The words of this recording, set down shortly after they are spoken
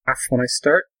when I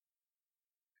start,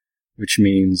 which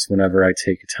means whenever I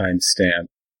take a timestamp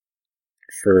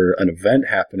for an event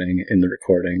happening in the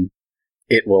recording,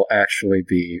 it will actually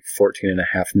be 14 and a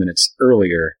half minutes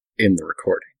earlier in the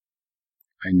recording.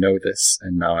 I know this,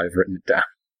 and now I've written it down.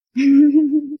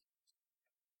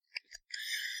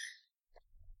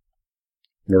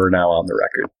 We're now on the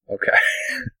record. Okay.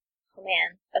 Oh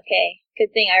man. Okay.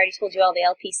 Good thing I already told you all the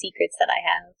LP secrets that I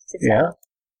have to tell. Yeah.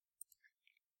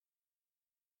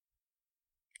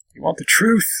 You want the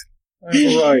truth? All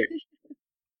right.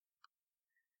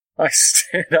 I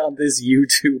stand on this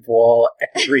YouTube wall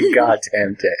every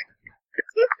goddamn day.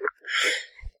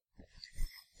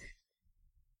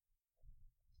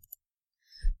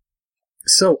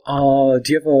 So,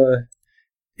 do you have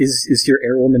is your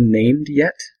airwoman named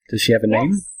yet? Does she have a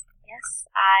name? Yes.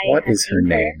 What is her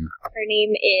name? Her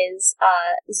name is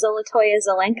Zolotoya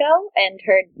Zelenko, and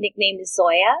her nickname is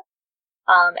Zoya.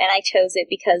 And I chose it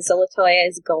because Zolotoya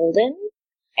is golden,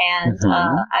 and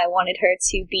I wanted her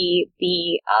to be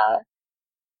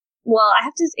well, I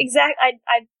have to I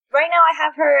right now I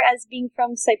have her as being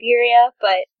from Siberia,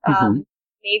 but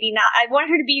maybe not. I wanted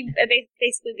her to be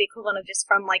basically the equivalent of just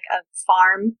from like a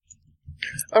farm.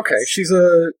 Okay,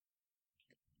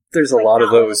 there's a lot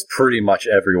of those pretty much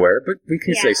everywhere, but we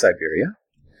can say Siberia.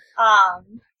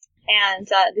 And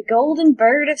the golden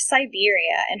bird of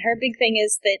Siberia. And her big thing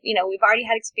is that, we've already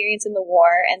had experience in the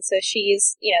war, and so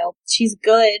she's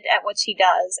good at what she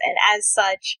does, and as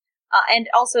such, and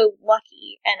also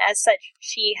lucky, and as such,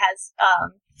 she has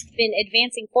been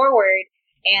advancing forward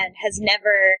and has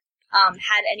never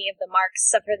had any of the marks: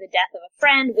 suffer the death of a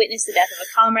friend, witness the death of a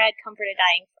comrade, comfort a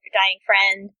dying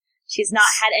friend. She's not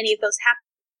had any of those happen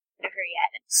to her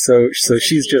yet. So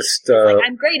she's just like,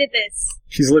 I'm great at this.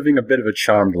 She's living a bit of a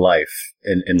charmed life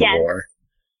in the war.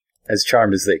 As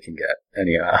charmed as they can get,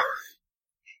 anyhow.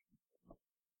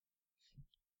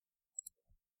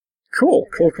 Cool.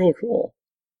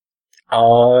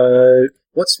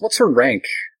 What's her rank?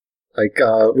 Like,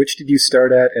 which did you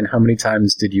start at, and how many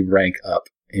times did you rank up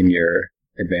in your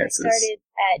advances? I started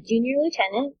at junior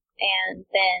lieutenant, and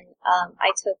then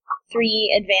I took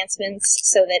 3 advancements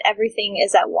so that everything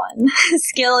is at 1.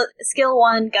 Skill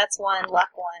 1, guts 1, luck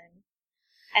 1.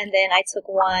 And then I took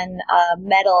 1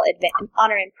 medal,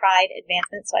 honor and pride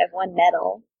advancement, so I have 1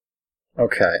 medal.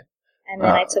 Okay. And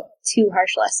then I took 2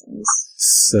 harsh lessons.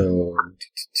 So,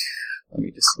 let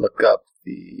me just look up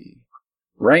the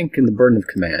rank in the Burden of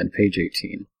Command, page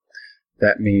 18.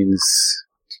 That means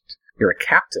you're a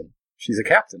captain. She's a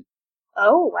captain.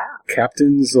 Oh, wow.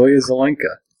 Captain Zoya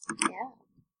Zelenka. Yeah.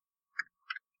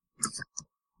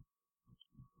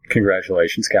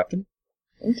 Congratulations, Captain.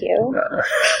 Thank you.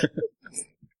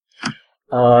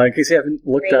 In case you haven't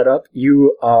looked that up,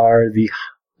 you are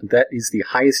that is the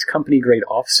highest company grade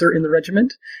officer in the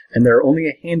regiment, and there are only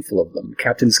a handful of them.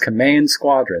 Captains command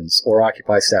squadrons or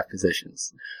occupy staff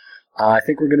positions. I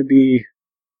think we're going to be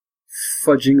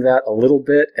fudging that a little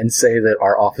bit and say that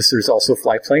our officers also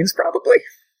fly planes, probably.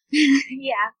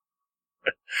 Yeah.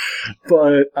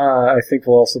 But I think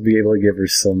we'll also be able to give her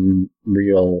some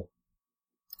real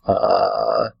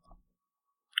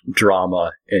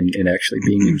drama in actually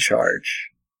being in charge.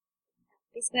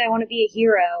 Basically, I want to be a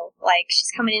hero. Like,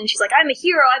 she's coming in and she's like, I'm a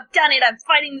hero, I've done it, I'm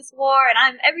fighting this war,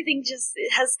 and everything just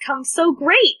has come so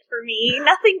great for me.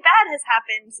 Nothing bad has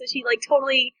happened. So she, like,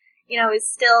 totally, is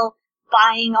still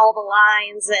buying all the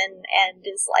lines and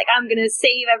is like, I'm gonna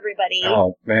save everybody.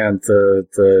 Oh, man,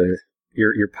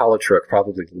 your politruk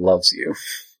probably loves you.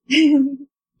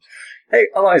 Hey,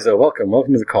 Eliza, welcome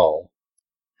to the call.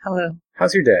 Hello.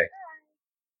 How's your day?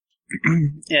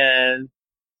 Yeah,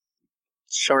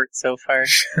 short so far.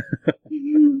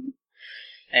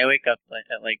 I wake up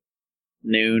at like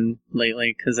noon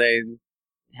lately because I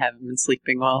haven't been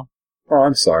sleeping well. Oh,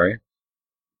 I'm sorry.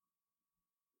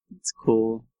 It's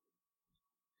cool.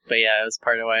 But yeah, it was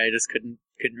part of why I just couldn't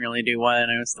really do one.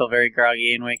 I was still very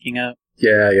groggy and waking up.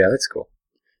 Yeah, that's cool.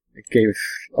 It gave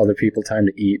other people time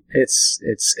to eat. It's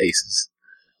aces.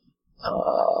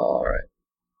 Alright.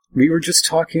 We were just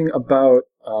talking about,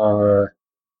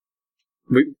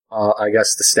 I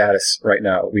guess the status right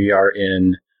now. We are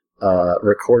in,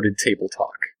 recorded table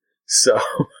talk. So,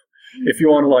 if you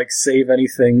want to, like, save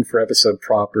anything for episode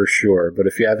proper, sure. But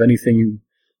if you have anything,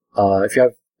 if you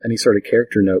have any sort of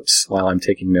character notes while I'm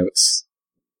taking notes,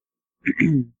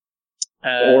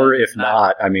 or if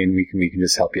not, I mean, we can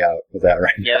just help you out with that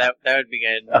right now. Yeah, that would be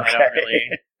good.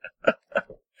 Okay.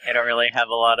 I don't really have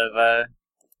a lot of,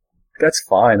 That's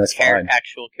fine. Fine.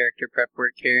 Actual character prep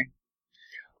work here.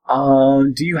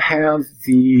 Do you have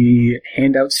the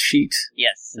handouts sheet?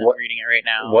 Yes, I'm reading it right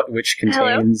now. Which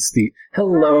contains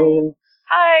Hello.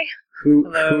 Hi. Who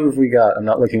Hello. have we got? I'm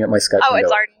not looking at my Skype Oh, window.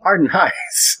 it's Arden. Arden, hi.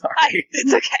 Sorry. Hi.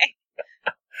 It's okay.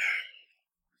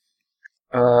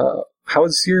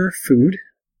 How's your food?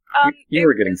 You it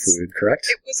were getting was- food, correct?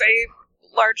 It was a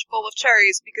large bowl of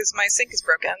cherries because my sink is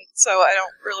broken, so I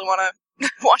don't really want to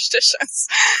wash dishes.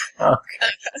 Okay.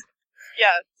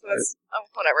 Yeah, so that's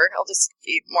whatever. I'll just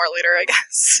eat more later, I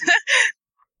guess.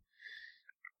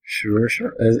 Sure.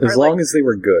 As Or, long as they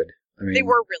were good. I mean, They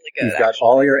were really good. You've got actually.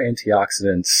 all your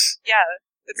antioxidants. Yeah,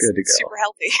 it's Good to go. super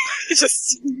healthy.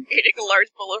 Just eating a large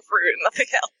bowl of fruit and nothing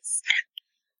else.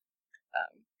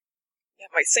 Yeah,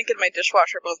 my sink and my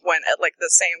dishwasher both went at like the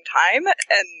same time,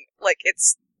 and like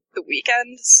it's the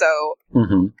weekend, so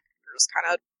Mm-hmm. it was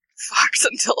kind of fucked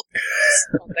until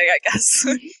Monday, I guess.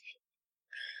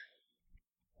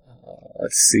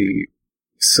 Let's see.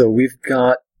 So we've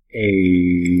got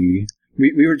we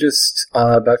were just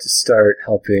about to start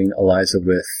helping Eliza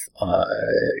with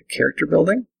character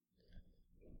building.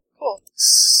 Cool.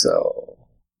 So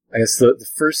I guess the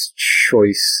first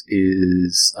choice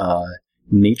is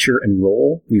nature and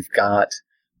role. We've got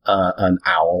an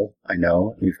owl, I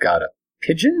know. We've got a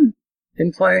pigeon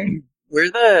in play.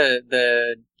 We're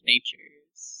the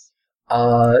natures.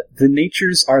 The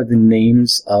natures are the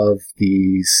names of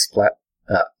the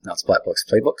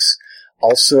playbooks.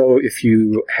 Also, if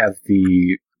you have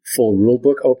the full rule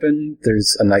book open,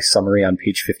 there's a nice summary on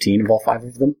page 15 of all 5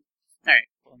 of them. Alright,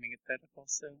 let me get that up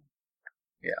also.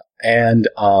 And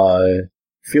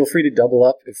feel free to double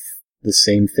up if the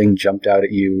same thing jumped out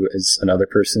at you as another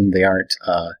person. They aren't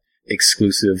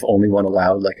exclusive, only one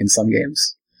allowed, like in some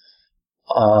games.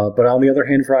 But on the other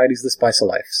hand, variety is the spice of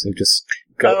life, so just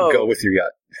go with your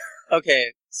gut.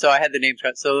 Okay, so I had the names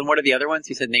right. So then what are the other ones?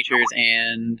 You said natures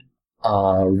and...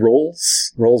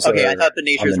 Roles? Roles Okay, are I thought the on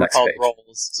natures the were next called page.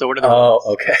 roles. So what are the Oh, roles?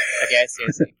 okay. Okay, I see.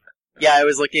 Yeah, I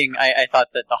was looking, I thought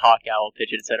that the hawk, owl,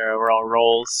 pigeon, etc. were all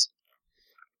roles.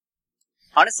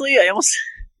 Honestly, I almost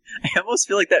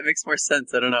feel like that makes more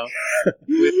sense, I don't know.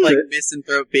 With, like,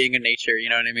 misanthrope being a nature, you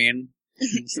know what I mean?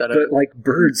 Instead of... But, like,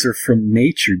 birds are from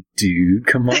nature, dude.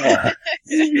 Come on.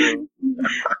 It's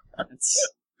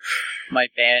my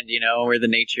band, you know, we're the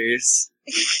natures.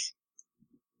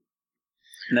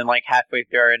 And then, like, halfway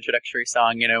through our introductory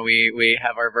song, you know, we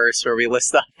have our verse where we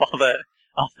list off all the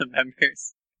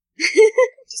members.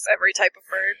 Just every type of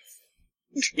bird.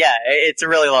 Yeah, it's a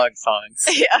really long song.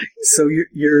 Yeah. So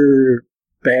your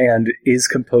band is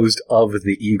composed of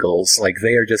the Eagles. Like,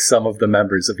 they are just some of the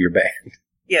members of your band.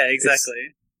 Yeah,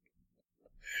 exactly.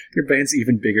 Your band's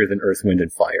even bigger than Earth, Wind,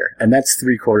 and Fire. And that's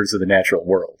 3/4 of the natural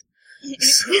world.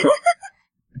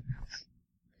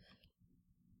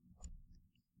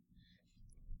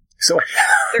 So... So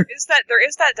there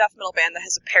is that death metal band that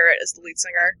has a parrot as the lead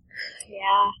singer.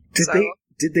 Yeah.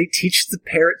 did they teach the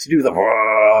parrot to do the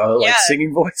Yeah.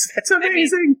 singing voice? That's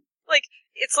amazing.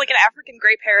 It's like an African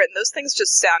gray parrot, and those things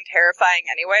just sound terrifying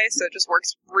anyway, so it just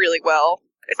works really well.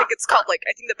 I think it's called I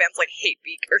think the band's like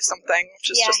Hatebeak or something, which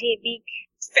is just Hatebeak.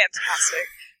 fantastic.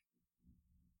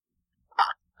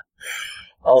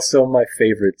 Also, my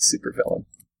favorite supervillain.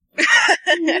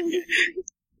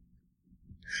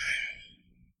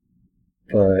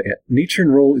 But yeah, nature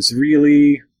and role is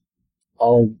really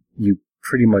all you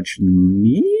pretty much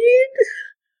need.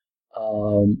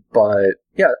 But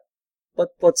yeah,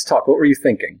 let's talk. What were you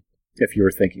thinking? If you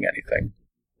were thinking anything.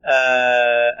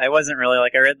 I wasn't really, I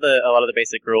read a lot of the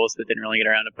basic rules, but didn't really get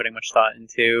around to putting much thought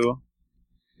into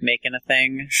making a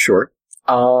thing. Sure.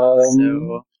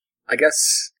 So, I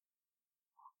guess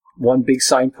one big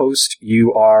signpost,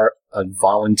 you are a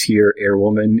volunteer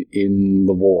airwoman in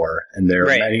the war, and there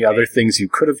are many other things you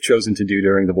could have chosen to do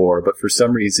during the war, but for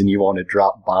some reason you want to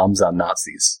drop bombs on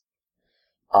Nazis.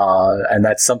 And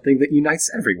that's something that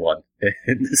unites everyone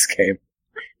in this game.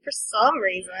 For some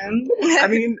reason. I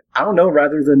mean, I don't know,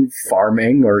 rather than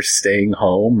farming or staying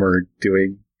home or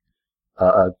doing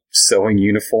sewing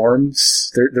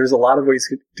uniforms, there's a lot of ways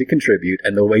to contribute,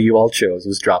 and the way you all chose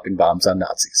was dropping bombs on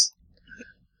Nazis.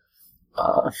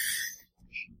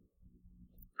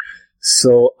 Is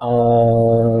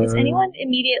anyone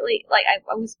immediately, I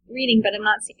was reading, but I'm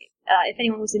not seeing, if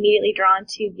anyone was immediately drawn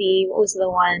to what was the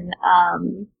one,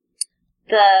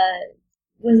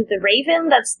 was it the Raven?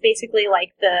 That's basically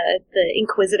like the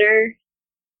Inquisitor,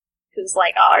 who's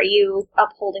like, are you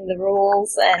upholding the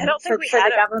rules and I don't think for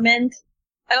the government?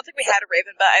 I don't think we had a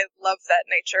Raven, but I love that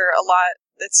nature a lot.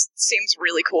 It seems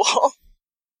really cool.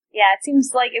 Yeah, it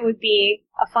seems like it would be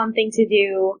a fun thing to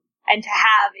do and to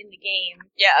have in the game.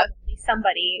 Yeah.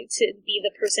 Somebody to be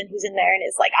the person who's in there and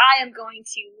is like, I am going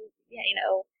to,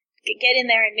 get in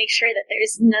there and make sure that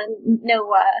there's no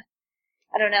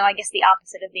I don't know, I guess the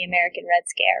opposite of the American Red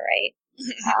Scare, right?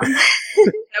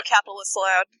 No capitalists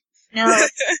allowed. No.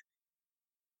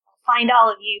 Find all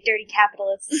of you, dirty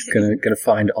capitalists. Gonna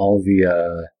find all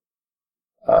the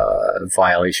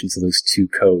violations of those 2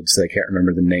 codes that I can't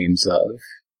remember the names of.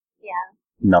 Yeah.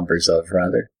 Numbers of,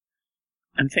 rather.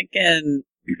 I'm thinking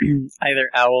either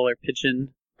owl or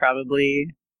pigeon,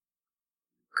 probably.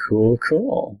 Cool.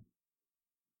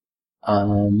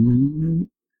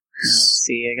 Let's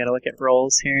see, I gotta look at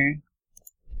rolls here.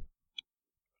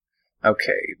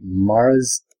 Okay,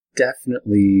 Mara's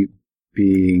definitely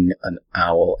being an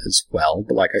owl as well,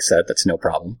 but like I said, that's no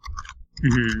problem.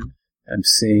 Mm-hmm. I'm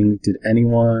seeing, did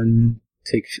anyone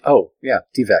take... Oh, yeah,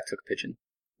 Divac took pigeon.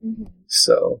 Mm-hmm.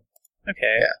 So...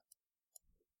 Okay.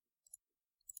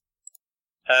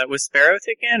 Yeah. Was Sparrow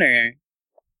taken, or...?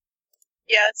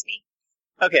 Yeah, it's me.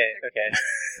 Okay.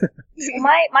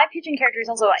 My pigeon character is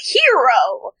also a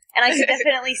hero, and I could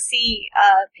definitely see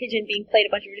pigeon being played a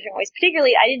bunch of different ways.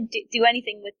 Particularly, I didn't do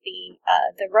anything with the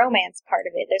romance part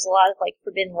of it. There's a lot of like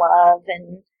forbidden love,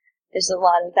 and there's a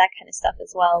lot of that kind of stuff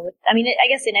as well. I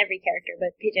guess in every character,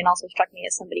 but pigeon also struck me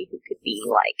as somebody who could be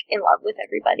like in love with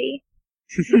everybody.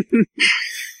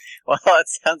 Well, that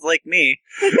sounds like me.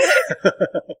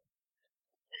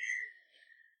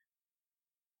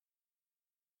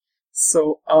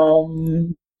 So,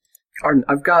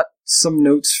 I've got some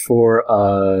notes for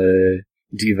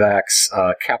Divac's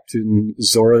Captain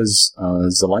Zora's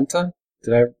Zalenta.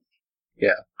 Did I?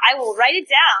 Yeah. I will write it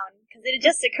down, because it had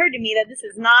just occurred to me that this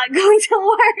is not going to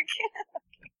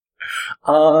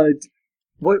work.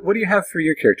 What do you have for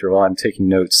your character while I'm taking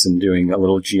notes and doing a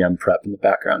little GM prep in the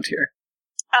background here?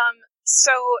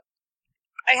 So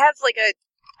I have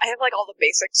all the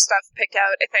basic stuff picked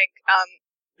out, I think.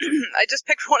 I just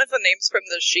picked one of the names from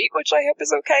the sheet, which I hope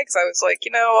is okay, because I was like,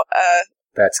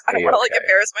 That's I don't want to okay.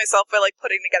 embarrass myself by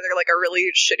putting together a really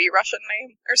shitty Russian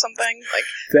name or something.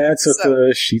 That's what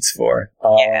the sheet's for.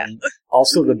 Yeah.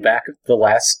 Also, the back of the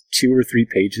last 2 or 3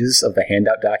 pages of the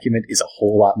handout document is a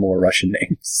whole lot more Russian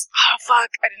names. Oh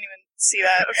fuck! I didn't even see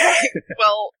that. Okay,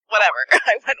 well, whatever.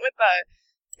 I went with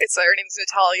her name's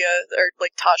Natalia or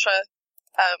Tasha,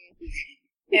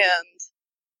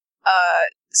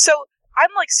 so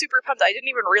I'm super pumped. I didn't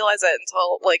even realize it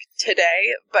until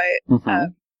today, but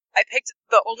I picked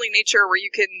the only nature where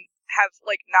you can have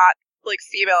not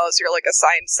female as your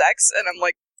assigned sex, and I'm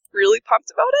really pumped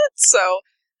about it. So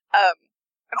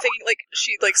I'm thinking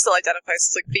she still identifies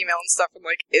as female and stuff and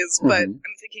is, but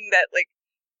I'm thinking that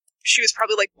she was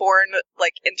probably born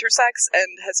intersex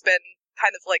and has been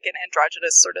kind of an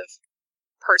androgynous sort of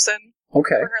person for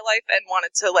her life, and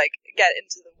wanted to get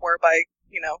into the war by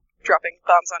dropping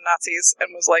bombs on Nazis,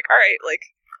 and was all right,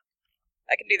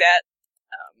 I can do that.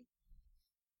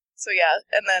 So yeah,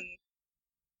 and then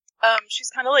she's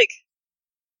kind of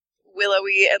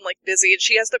willowy and busy, and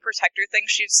she has the protector thing.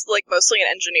 She's mostly an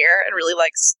engineer and really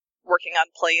likes working on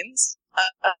planes,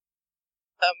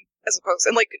 as opposed,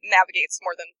 and navigates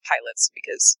more than pilots,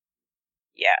 because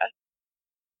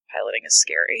piloting is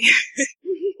scary.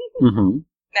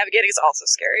 Navigating is also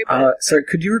scary. But sorry,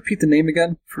 could you repeat the name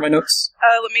again for my notes?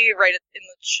 let me write it in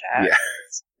the chat.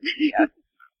 Yeah.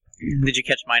 Did you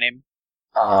catch my name?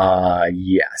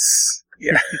 Yes.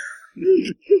 Yeah.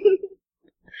 It's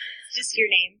just your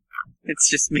name. It's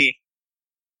just me.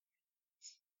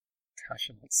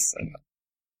 Tasha, let's set up.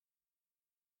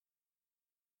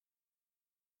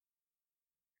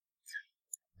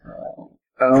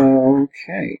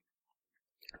 Okay.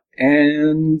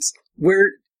 And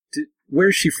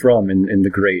where's she from in the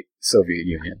great Soviet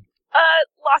Union?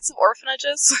 Lots of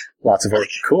orphanages. Lots of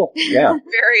cool, yeah.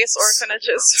 Various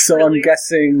orphanages. So really. I'm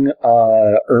guessing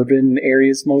urban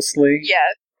areas mostly?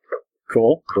 Yeah.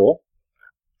 Cool.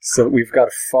 So we've got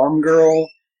a farm girl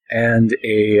and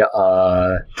a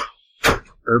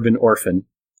urban orphan.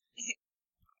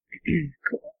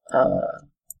 Cool.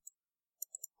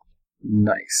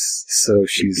 Nice. So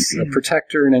she's a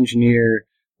protector, an engineer,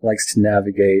 likes to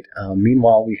navigate.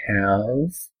 Meanwhile, we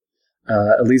have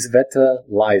Elizaveta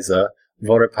Liza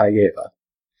Voropayeva.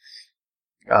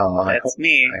 That's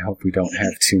me. I hope we don't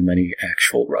have too many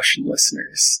actual Russian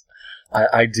listeners.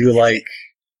 I do like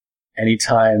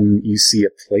anytime you see a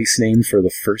place name for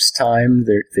the first time,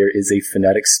 there is a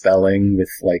phonetic spelling with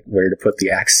where to put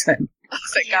the accent. Oh,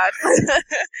 thank God.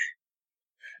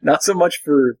 Not so much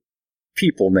for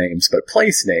people names, but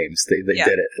place names. They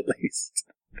did it at least.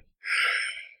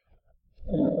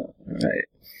 All right.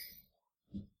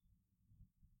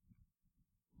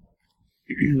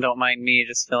 Don't mind me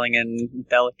just filling in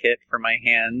delicate for my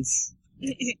hands.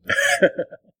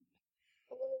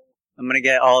 I'm gonna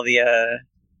get all the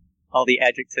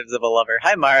adjectives of a lover.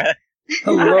 Hi, Mara.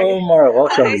 Hello, Mara.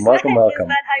 Welcome. Is Welcome.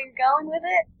 that how you're going with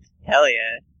it? Hell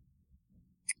yeah.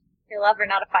 You're a lover,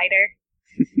 not a fighter.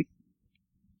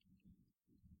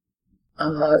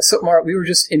 So, Mara, we were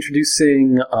just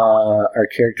introducing our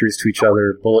characters to each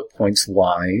other bullet points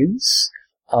wise.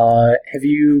 Have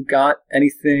you got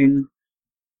anything?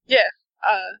 Yeah.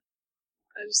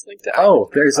 I just linked it. Oh,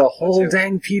 there's a whole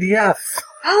dang PDF.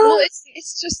 Well,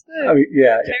 it's just the I mean,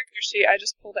 yeah, character sheet. I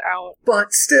just pulled it out.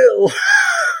 but still.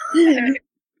 An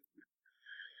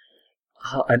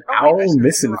my owl gosh, that's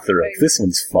misanthrope. the This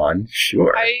one's fun.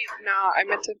 Sure. I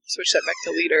meant to switch that back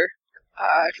to leader.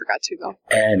 I forgot to though.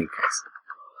 Any case.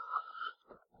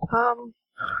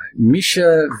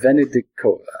 Misha. Misha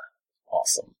Venedikova.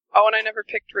 Awesome. Oh, and I never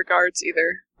picked regards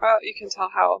either. Well, you can tell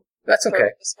how. That's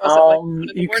okay. This was at, like, 1 in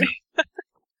the You can, morning.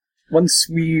 once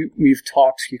we've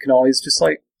talked, you can always just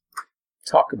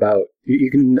talk about.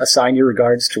 You can assign your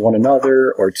regards to one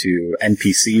another or to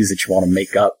NPCs that you want to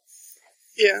make up,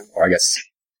 Yeah. or I guess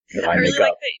that I I really make like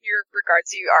up. that in your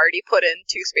regards you already put in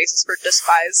 2 spaces for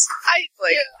despise.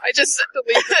 I just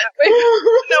deleted it that way.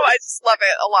 No, I just love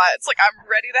it a lot. It's like I'm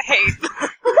ready to hate.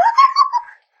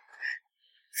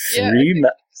 Yeah, I Three, think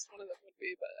just one of them would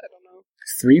be, but I don't know.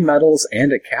 3 medals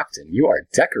and a captain. You are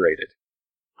decorated.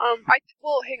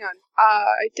 Hang on.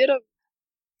 I did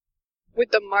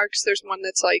with the marks. There's one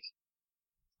that's like,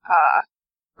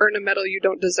 earn a medal you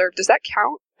don't deserve. Does that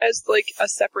count as like a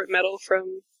separate medal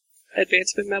from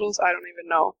advancement medals? I don't even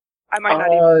know. I might not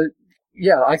even.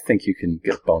 Yeah, I think you can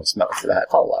get a bonus medal for that.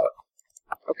 I'll allow it.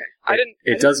 Okay, I didn't.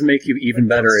 It does make you even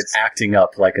better at acting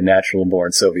up like a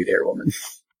natural-born Soviet airwoman.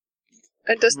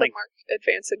 And does the mark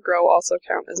advance and grow also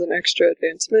count as an extra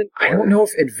advancement? I don't know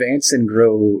if advance and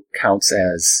grow counts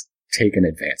as take an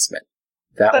advancement.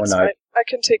 That's fine. I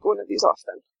can take one of these off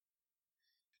then.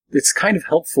 It's kind of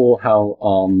helpful how,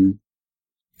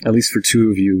 at least for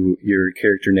 2 of you, your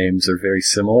character names are very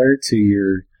similar to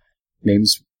your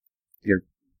names you're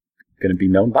going to be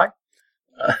known by.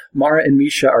 Mara and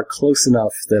Misha are close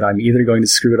enough that I'm either going to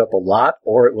screw it up a lot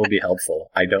or it will be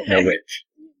helpful. I don't know which.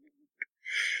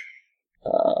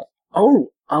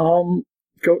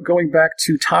 Going back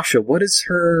to Tasha, what is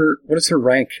her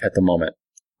rank at the moment?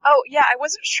 Oh, yeah, I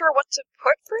wasn't sure what to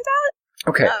put for that.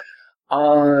 Okay.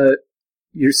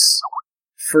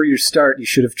 For your start, you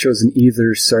should have chosen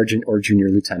either sergeant or junior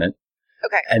lieutenant.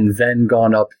 Okay. And then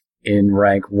gone up in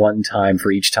rank 1 time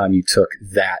for each time you took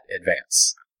that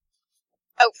advance.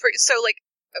 Oh, okay.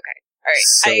 All right.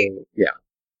 So, yeah.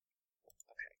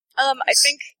 I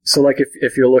think. So, like,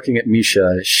 if you're looking at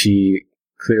Misha, she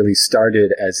clearly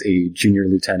started as a junior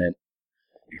lieutenant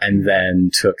and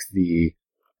then took the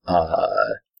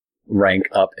rank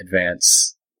up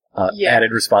advance,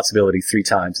 added responsibility 3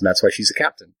 times, and that's why she's a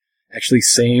captain. Actually,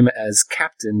 same as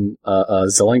Captain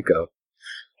Zelenko.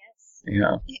 Yes.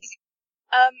 Yeah.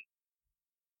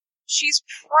 She's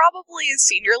probably a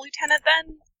senior lieutenant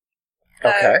then.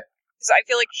 Okay. Because I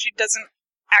feel like she doesn't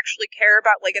actually care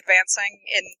about like advancing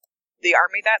in the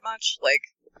army that much. Like,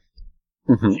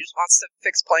 Mm-hmm. she just wants to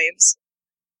fix planes,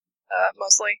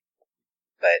 mostly.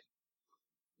 But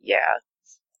yeah.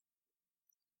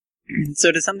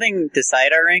 So does something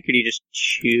decide our rank, or do you just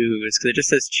choose? Because it just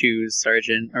says choose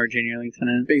sergeant or junior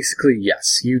lieutenant. Basically,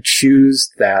 yes. You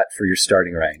choose that for your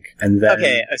starting rank, and then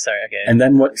Okay. Oh, sorry. Okay. And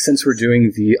then since we're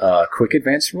doing the quick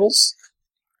advance rules,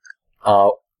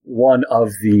 one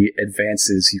of the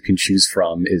advances you can choose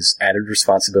from is added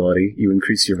responsibility. You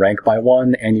increase your rank by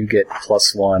 1, and you get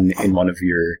 +1 in one of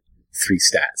your 3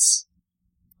 stats.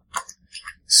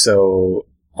 So,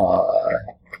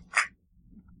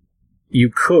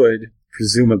 you could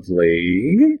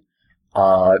presumably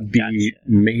be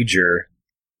major.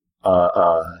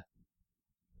 Oh,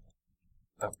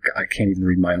 God, I can't even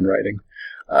read my own writing.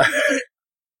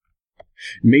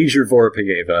 Major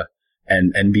Vorapayeva.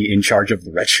 And be in charge of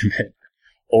the regiment.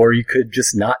 Or you could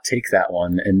just not take that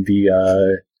one and be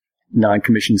a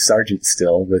non-commissioned sergeant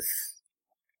still with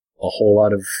a whole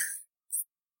lot of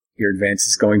your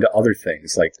advances going to other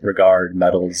things like regard,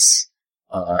 medals,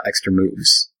 extra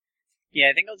moves. Yeah,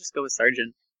 I think I'll just go with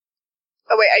sergeant.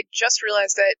 Oh wait, I just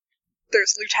realized that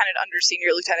there's lieutenant under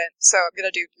senior lieutenant, so I'm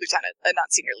gonna do lieutenant and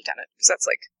not senior lieutenant because that's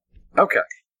like Okay.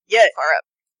 Yeah, far up.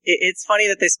 it's funny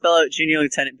that they spell out junior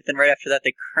lieutenant, but then right after that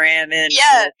they cram in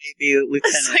baby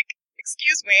lieutenant. It's like,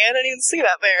 excuse me, I didn't even see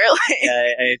that there. Like,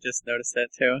 Yeah, I just noticed that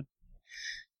too.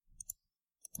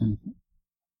 Mm-hmm.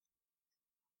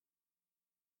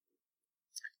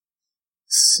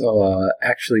 So,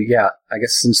 actually, yeah, I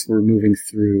guess since we're moving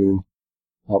through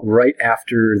right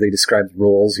after they describe the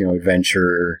roles,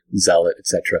 adventurer, zealot,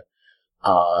 etc.,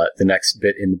 the next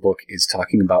bit in the book is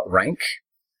talking about rank.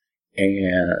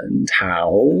 And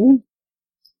how?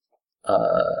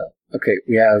 Okay,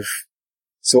 we have,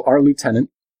 so our lieutenant,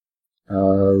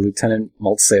 Lieutenant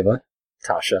Maltseva,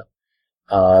 Tasha.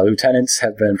 Lieutenants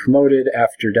have been promoted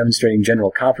after demonstrating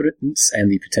general competence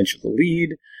and the potential to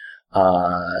lead.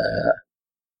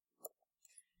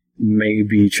 May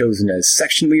be chosen as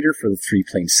section leader for the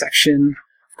 3-plane section.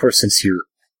 Of course, since you're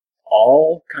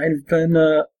all kind of been,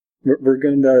 we're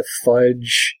going to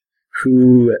fudge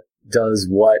who does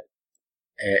what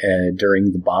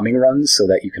during the bombing runs so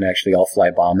that you can actually all fly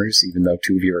bombers, even though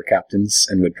 2 of you are captains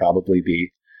and would probably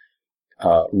be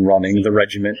running the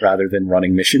regiment rather than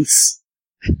running missions.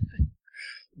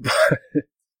 But,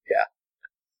 yeah.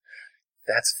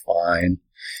 That's fine.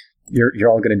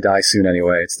 You're all going to die soon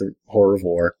anyway. It's the horror of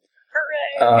war.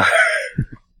 Hooray!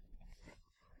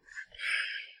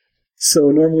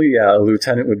 So normally, a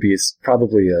lieutenant would be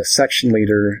probably a section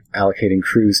leader, allocating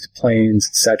crews to planes,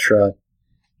 etc.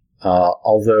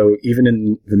 Although, even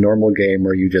in the normal game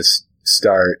where you just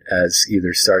start as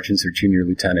either sergeants or junior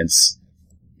lieutenants,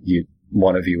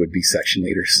 one of you would be section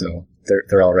leader, so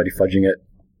they're already fudging it.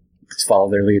 Just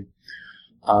follow their lead.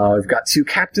 We've got 2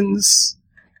 captains.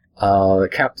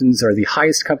 Captains are the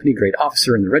highest company grade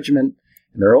officer in the regiment,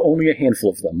 and there are only a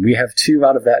handful of them. We have 2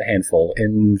 out of that handful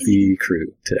in the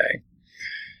crew today.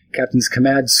 Captains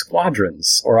command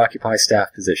squadrons or occupy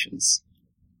staff positions.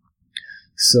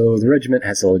 So the regiment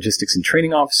has a logistics and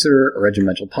training officer, a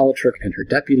regimental politruk, and her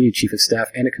deputy, a chief of staff,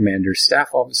 and a commander.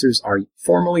 Staff officers are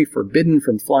formally forbidden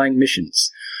from flying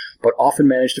missions, but often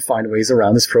manage to find ways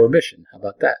around this prohibition. How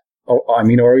about that? Or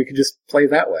we could just play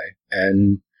that way.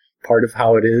 And part of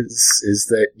how it is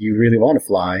that you really want to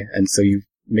fly, and so you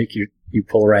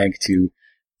pull rank to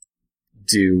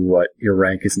do what your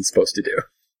rank isn't supposed to do.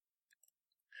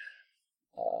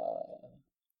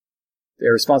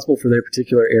 They're responsible for their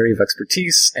particular area of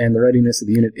expertise, and the readiness of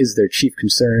the unit is their chief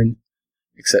concern,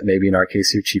 except maybe in our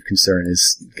case your chief concern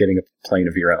is getting a plane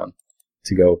of your own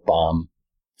to go bomb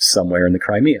somewhere in the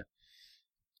Crimea.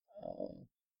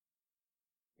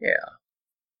 Yeah.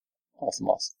 Awesome.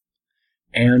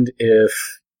 And if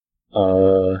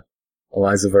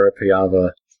Eliza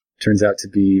Varapiava turns out to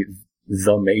be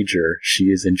the major, she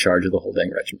is in charge of the whole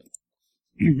dang regiment.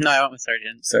 No, I went with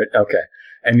sergeant. So, okay.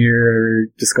 And you're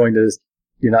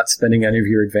not spending any of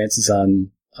your advances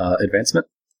on advancement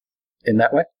in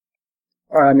that way?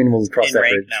 Or, we'll cross in that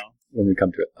rank, bridge no. when we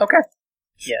come to it. Okay.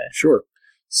 Yeah. Sure.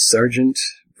 Sergeant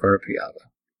Varapiava.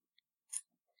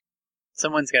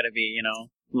 Someone's got to be,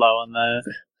 low on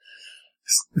the...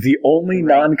 The only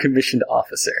non-commissioned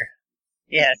officer.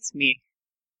 Yeah, it's me.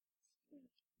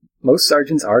 Most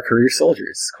sergeants are career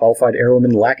soldiers. Qualified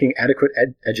airwomen lacking adequate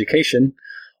education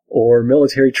or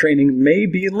military training may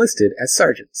be enlisted as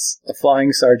sergeants. A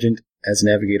flying sergeant as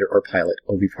navigator or pilot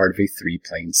will be part of a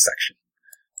 3-plane section.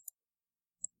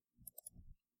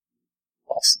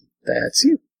 Awesome. That's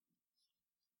you.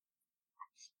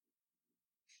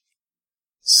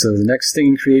 So the next thing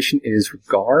in creation is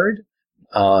regard.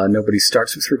 Nobody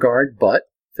starts with regard, but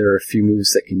there are a few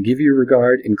moves that can give you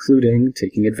regard, including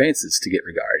taking advances to get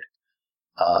regard.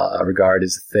 Regard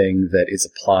is a thing that is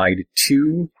applied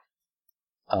to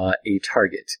a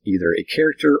target, either a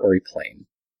character or a plane.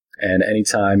 And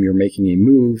anytime you're making a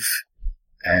move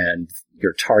and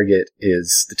your target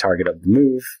is the target of the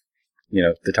move,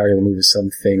 the target of the move is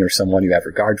something or someone you have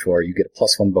regard for, you get a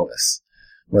 +1 bonus.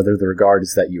 Whether the regard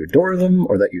is that you adore them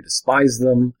or that you despise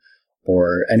them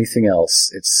or anything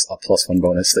else, it's a +1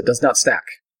 bonus that does not stack.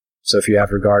 So if you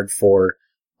have regard for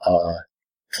a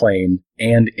plane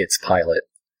and its pilot,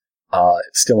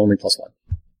 it's still only +1.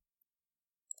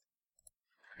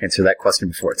 Answer that question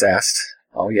before it's asked.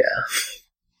 Oh, yeah.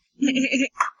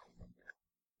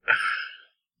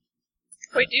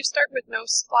 Wait, do you start with no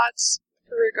slots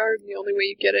for regard, and the only way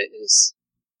you get it is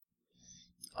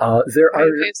there are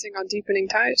advancing on deepening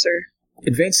ties, or?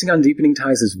 Advancing on deepening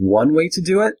ties is one way to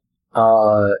do it.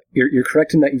 You're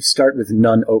correct in that you start with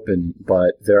none open,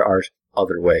 but there are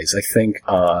other ways. I think,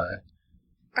 I'm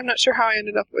not sure how I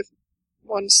ended up with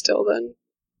one still then.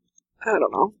 I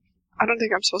don't know. I don't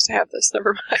think I'm supposed to have this.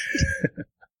 Never mind.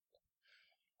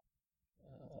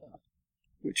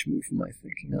 Which move am I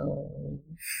thinking of?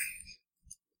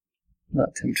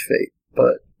 Not Tempt Fate,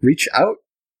 but Reach Out?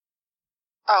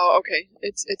 Oh, okay.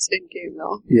 It's in-game,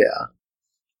 though. Yeah.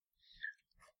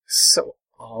 So,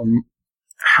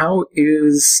 how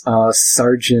is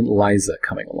Sergeant Liza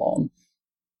coming along?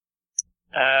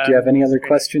 Do you have any other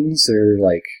questions or,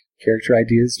 character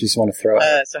ideas you just want to throw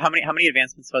out? So how many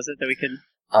advancements was it that we could...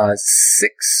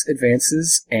 6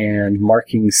 advances and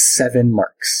marking 7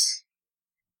 marks.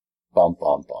 Bum,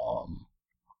 bum, bum.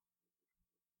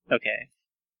 Okay.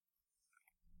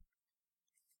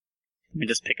 Let me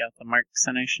just pick out the marks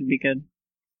and I should be good.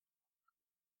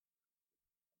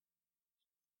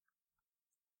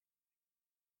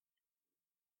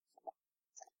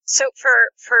 So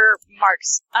for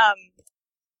marks,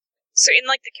 so in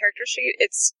like the character sheet,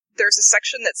 there's a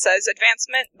section that says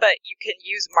advancement, but you can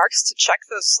use marks to check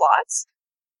those slots,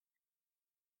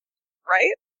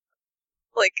 right?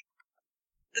 Like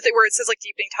the thing where it says like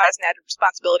deepening ties and added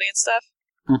responsibility and stuff.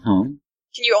 Mm-hmm.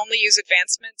 Can you only use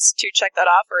advancements to check that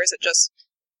off, or is it just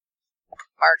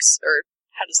marks, or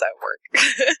how does that work?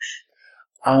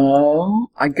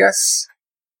 I guess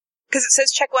because it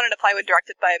says check one and apply when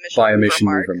directed by a mission. By a mission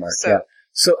mover mark, yeah.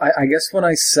 So I guess when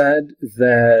I said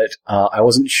that I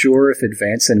wasn't sure if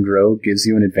Advance and Grow gives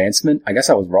you an advancement, I guess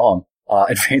I was wrong.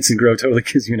 Advance and Grow totally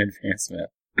gives you an advancement.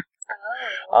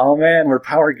 Oh man, we're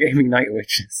power gaming night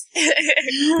witches.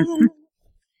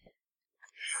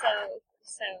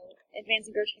 So Advance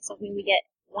and Grow checks off mean we get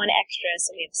one extra,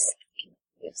 so we have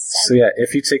 7. So yeah,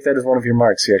 if you take that as one of your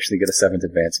marks, you actually get a 7th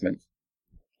advancement.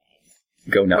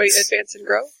 Go nuts. Wait, Advance and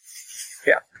Grow?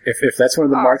 Yeah, if that's one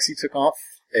of the marks you took off,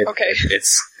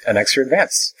 it's an extra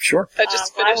advance. Sure. I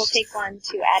just finished. I will take one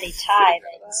to add a tie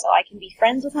then, so I can be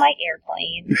friends with my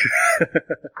airplane.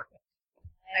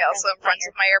 I also am friends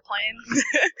with my airplane.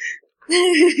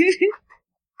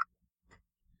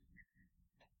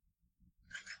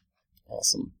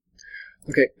 Awesome.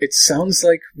 Okay, it sounds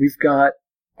like we've got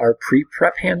our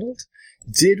pre-prep handled.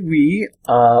 Did we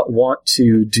want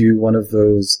to do one of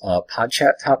those pod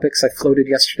chat topics I floated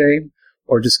yesterday,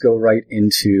 or just go right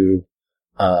into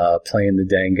playing the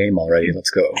dang game already? Let's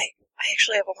go. I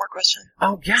actually have one more question.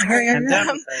 Oh, yeah.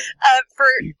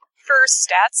 For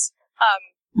stats,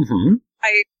 mm-hmm.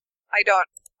 I don't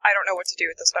know what to do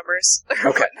with those numbers. Okay.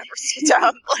 What numbers to put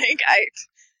down?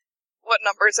 What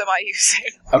numbers am I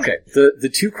using? Okay. The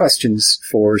two questions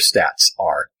for stats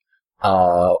are,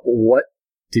 what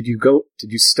did you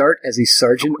start as a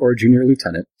sergeant or a junior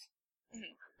lieutenant?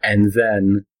 Mm-hmm. And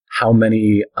then how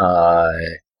many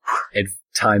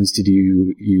times did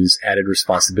you use added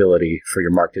responsibility for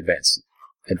your marked advances?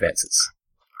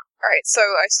 Alright, so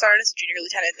I started as a junior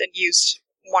lieutenant, then used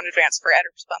one advance for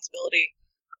added responsibility,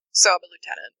 so I'm a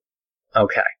lieutenant.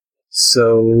 Okay.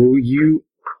 So you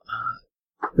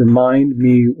remind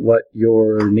me what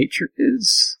your nature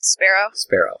is?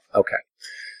 Sparrow. Okay.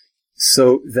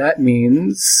 So that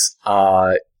means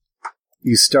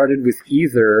you started with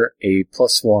either a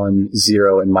 +1,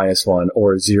 0, and -1,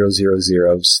 or 0, 0,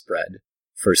 0 spread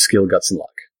for skill, guts, and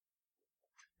luck.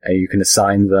 And you can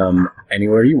assign them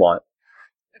anywhere you want.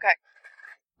 Okay.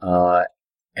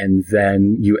 And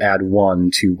then you add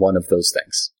 1 to one of those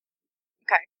things.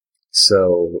 Okay.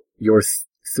 So your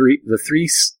the three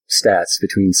stats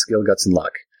between skill, guts, and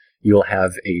luck, you'll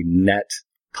have a net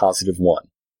 +1.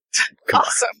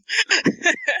 Awesome.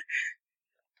 Alright.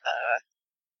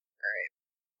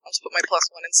 I'll just put my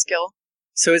 +1 in skill.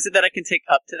 So is it that I can take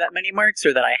up to that many marks,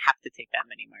 or that I have to take that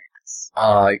many marks?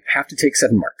 You have to take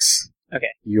 7 marks.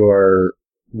 Okay. You're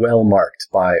well marked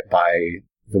by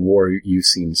the war you've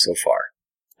seen so far.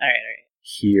 Alright.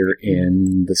 Here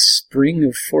in the spring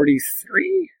of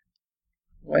 43?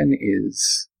 When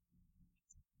is...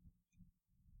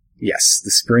 Yes,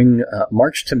 the spring,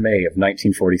 March to May of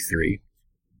 1943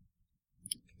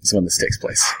 is when this takes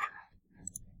place.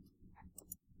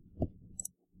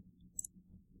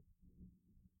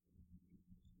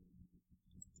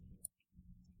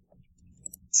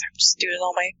 So I'm just doing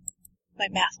all my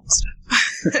math and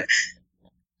stuff.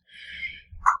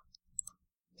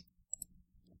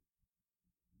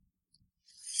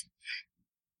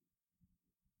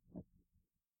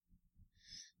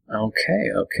 Okay.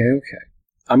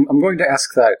 I'm going to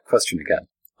ask that question again.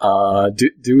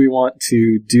 Do we want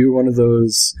to do one of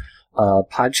those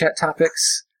pod chat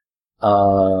topics,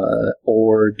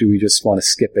 or do we just want to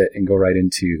skip it and go right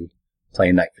into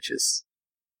playing Night Witches?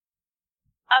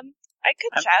 I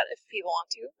could chat if people want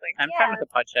to. I'm fine with the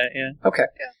pod chat, yeah. Okay.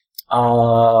 Yeah.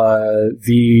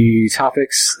 The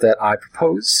topics that I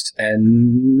proposed,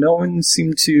 and no one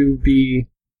seemed to be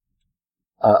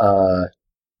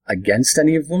against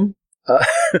any of them.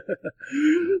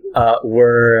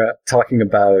 We're talking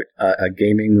about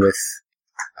gaming with,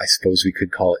 I suppose we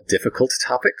could call it difficult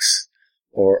topics,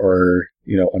 or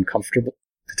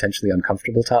potentially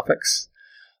uncomfortable topics.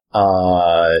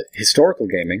 Historical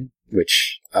gaming,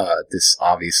 which this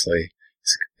obviously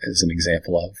is an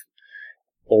example of,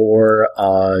 or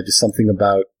just something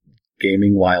about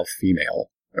gaming while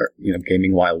female, or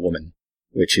gaming while woman,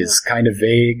 which is kind of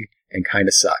vague and kind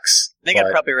of sucks. I think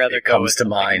I'd probably rather go with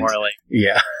something more like...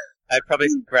 Yeah. I'd probably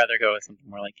rather go with something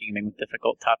more like gaming with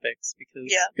difficult topics, because...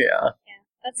 Yeah.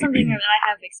 That's something that I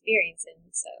have experience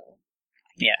in, so...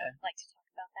 Yeah. I'd like to talk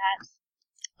about that.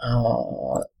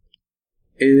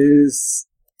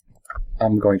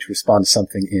 I'm going to respond to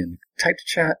something in typed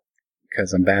chat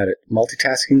because I'm bad at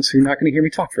multitasking, so you're not going to hear me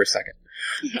talk for a second.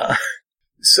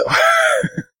 So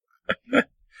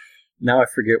now I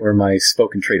forget where my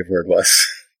spoken trait of word was.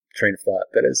 Train of thought,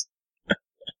 that is.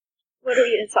 What are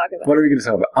we going to talk about? What are we going to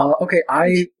talk about? Okay,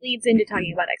 Which leads into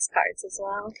talking about X cards as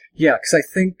well. Yeah, because I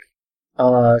think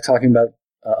talking about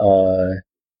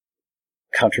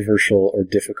controversial or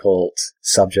difficult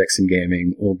subjects in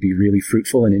gaming will be really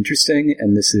fruitful and interesting,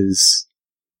 and this is,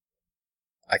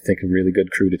 I think, a really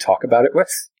good crew to talk about it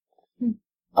with.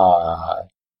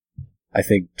 I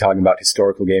think talking about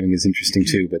historical gaming is interesting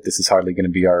too, but this is hardly going to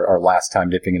be our last time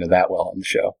dipping into that well on the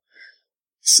show.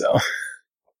 So...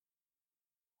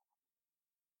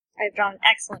 I've drawn an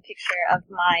excellent picture of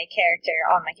my character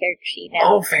on my character sheet now.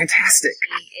 Oh, fantastic!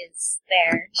 She is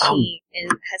there. She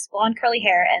has blonde curly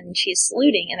hair, and she's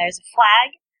saluting, and there's a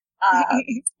flag,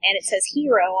 and it says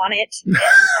hero on it, and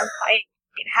I'm quite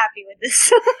happy with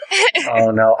this.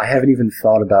 Oh no, I haven't even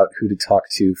thought about who to talk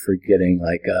to for getting,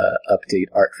 like,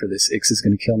 update art for this. Ix is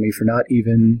going to kill me for not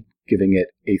even giving it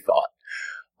a thought.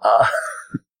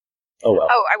 Oh well.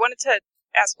 Oh, I wanted to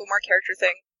ask one more character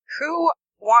thing. Who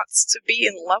wants to be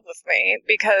in love with me?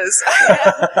 Because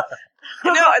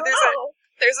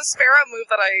there's a Sparrow move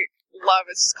that I love.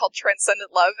 It's called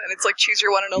Transcendent Love, and it's like choose your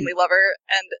one and only lover.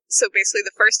 And so basically,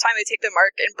 the first time they take the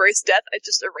mark, embrace death, I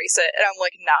just erase it, and I'm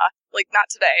like, nah, like not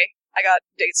today. I got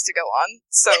dates to go on,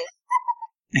 so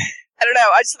I don't know.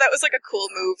 I just thought that was like a cool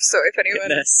move. So if anyone,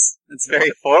 Goodness, it's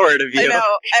very forward of you. I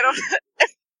know. I don't.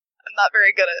 I'm not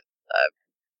very good at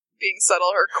being subtle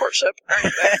or courtship or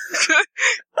anything.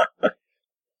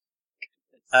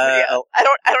 I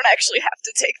don't actually have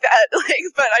to take that, like,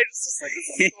 but I just like,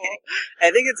 this is cool.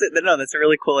 I think that's a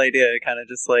really cool idea. Kind of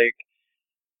just like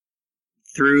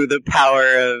through the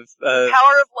power of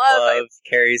love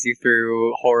carries you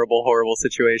through horrible, horrible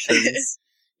situations.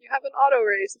 You have an auto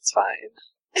raise, it's fine.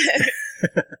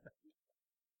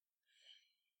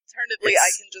 Alternatively,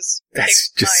 I can just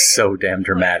that's just so damn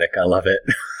dramatic. I love it.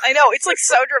 I know, it's like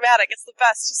so dramatic. It's the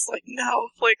best. Just like, no,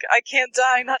 like I can't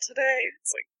die, not today.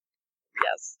 It's like,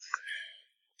 yes.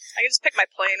 I can just pick my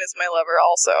plane as my lover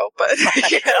also, but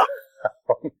you know.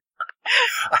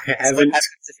 I haven't.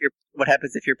 What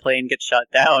happens if your plane gets shot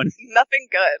down? Nothing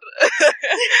good.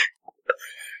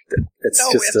 It's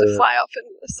no, just we have to fly off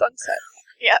into the sunset.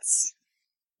 Yes.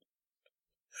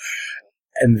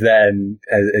 And then,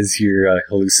 as you're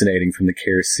hallucinating from the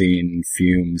kerosene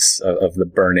fumes of the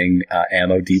burning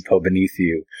ammo depot beneath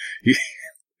you,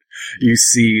 you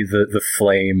see the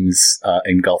flames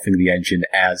engulfing the engine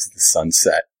as the sun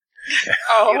set.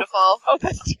 Oh, beautiful. Oh,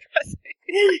 that's depressing.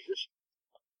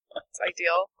 It's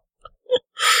ideal.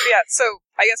 Yeah, so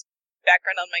I guess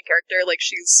background on my character, like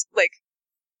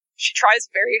she tries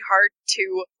very hard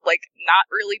to like not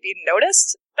really be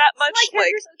noticed that much. My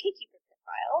character's OkCupid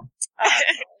profile.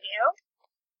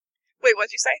 Wait,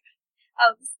 what'd you say?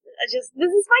 This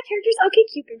is my character's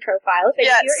OkCupid profile. If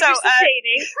you're interested in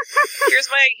dating. here's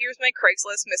my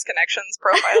Craigslist misconnections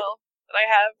profile that I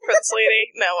have for this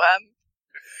lady. No,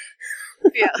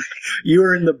 yeah. You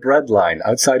are in the breadline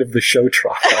outside of the show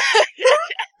trial.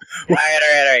 All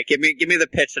right. Give me the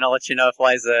pitch, and I'll let you know if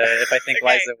I think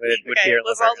okay. Liza would be your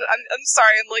lover. I'm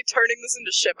sorry, I'm like turning this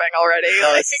into shipping already.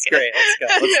 No, this is great. Let's go.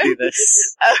 Let's do this.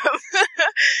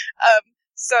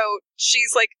 So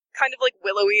she's like kind of like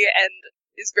willowy and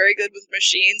is very good with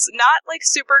machines. Not like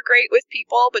super great with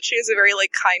people, but she has a very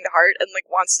like kind heart and like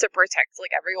wants to protect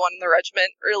like everyone in the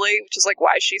regiment, really, which is like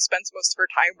why she spends most of her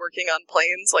time working on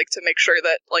planes, like to make sure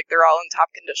that like they're all in top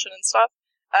condition and stuff.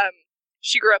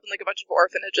 She grew up in like a bunch of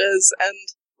orphanages and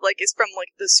like is from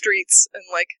like the streets and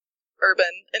like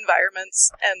urban environments,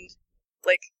 and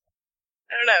like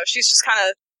I don't know, she's just kind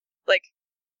of like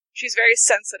she's very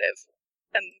sensitive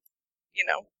and you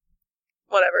know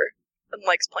whatever, and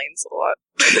likes planes a lot.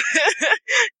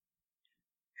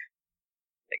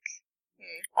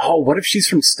 Oh, what if she's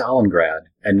from Stalingrad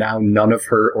and now none of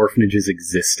her orphanages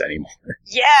exist anymore?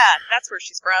 Yeah, that's where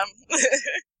she's from.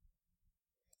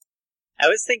 I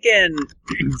was thinking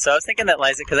that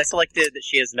Liza, because I selected that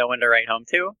she has no one to write home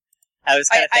to. I was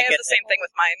kind of thinking I have the same thing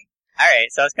with mine.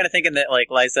 Alright, so I was kind of thinking that, like,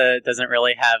 Liza doesn't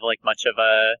really have, like, much of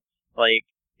a, like,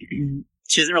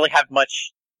 she doesn't really have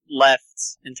much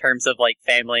left in terms of, like,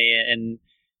 family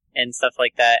and stuff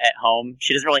like that at home.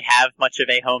 She doesn't really have much of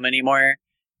a home anymore.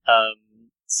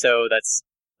 So that's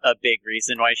a big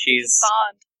reason why she's...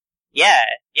 Bond. Yeah.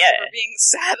 For being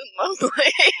sad and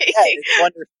lonely. Yeah, it's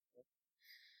wonderful.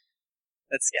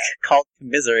 That's called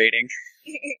commiserating.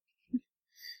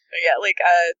 Yeah, like,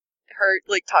 her,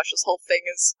 like, Tasha's whole thing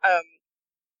is,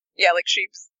 like, she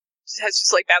has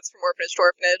just, like, bounced from orphanage to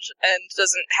orphanage and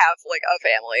doesn't have, like, a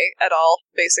family at all,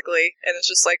 basically. And it's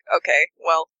just like, okay,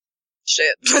 well,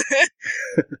 shit.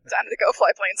 Time to go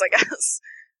fly planes, I guess.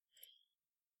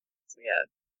 So, yeah.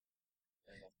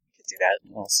 You could do that.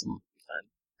 Awesome.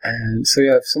 And so,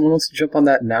 yeah, if someone wants to jump on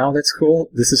that now, that's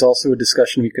cool. This is also a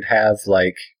discussion we could have,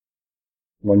 like,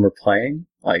 when we're playing,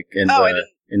 like, in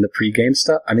the pre-game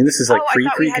stuff. I mean, this is, like,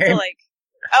 pre-game.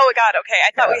 Oh, God, okay.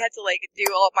 I thought we had to, like, do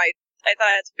all of my... I thought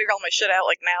I had to figure all my shit out,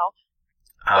 like, now.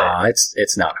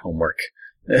 It's not homework.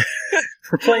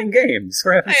 We're playing games.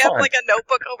 We're having fun. I have, like, a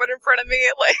notebook open in front of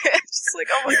me, like, it's just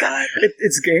like, oh my God.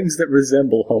 It's games that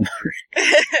resemble homework.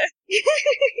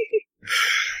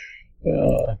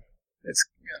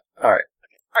 Alright.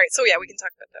 Alright, so yeah, we can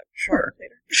talk about that. Sure.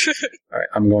 Later. Alright,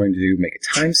 I'm going to make a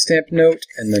timestamp note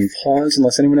and then pause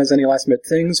unless anyone has any last minute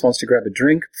things, wants to grab a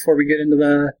drink before we get into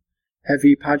the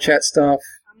heavy pod chat stuff.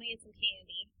 I'm gonna get some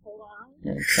candy. Hold on.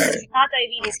 Okay. Not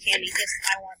diabetes candy, just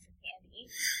I want some candy.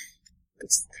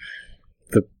 That's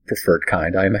the preferred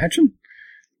kind, I imagine.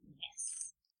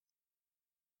 Yes.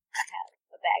 I have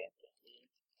a bag of candy.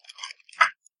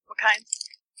 What kind?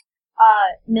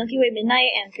 Milky Way Midnight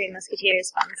and Three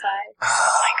Musketeers Fun Size. Oh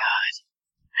my God.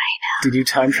 I know. Did you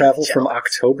time travel from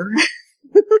October?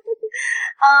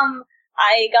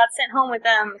 I got sent home with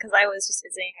them because I was just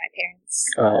visiting my parents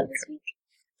this week.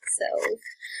 So,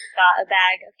 got a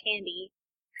bag of candy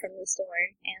from the store,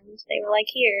 and they were like,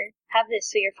 here, have this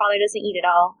so your father doesn't eat it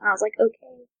all. And I was like,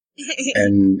 okay.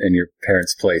 And your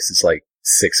parents' place is like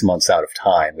 6 months out of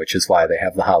time, which is why they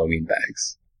have the Halloween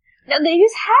bags. No, they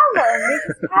just have them. They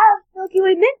just have Milky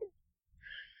Way Midnight.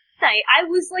 I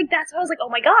was like, that's why I was like, oh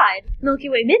my God, Milky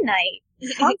Way Midnight.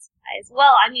 Fun size.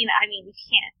 Well, I mean, you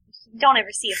can't. You don't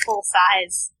ever see a full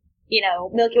size,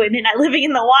 Milky Way Midnight living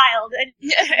in the wild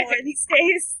anymore these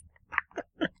days.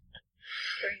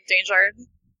 Danger.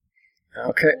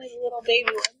 Okay. Only little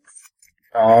baby ones.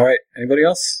 Alright, anybody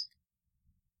else?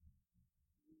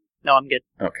 No, I'm good.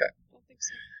 Okay. I don't think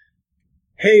so.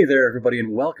 Hey there, everybody,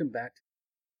 and welcome back to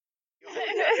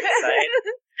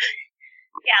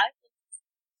Yeah.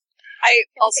 I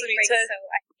also need break, to... So I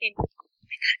gotta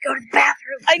go to the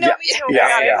bathroom. I know, me too. We'll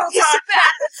talk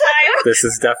that. This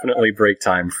is definitely break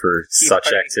time for such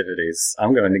partying. Activities.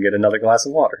 I'm going to get another glass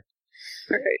of water.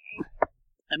 Okay.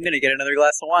 I'm gonna get another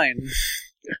glass of wine.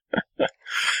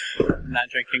 I'm not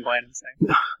drinking wine, I'm saying.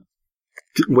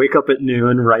 Wake up at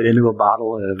noon, right into a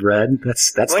bottle of red.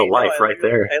 That's the life right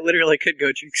there. I literally could go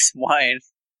drink some wine.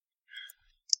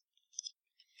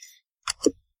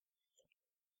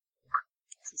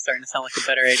 This is starting to sound like a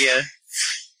better idea.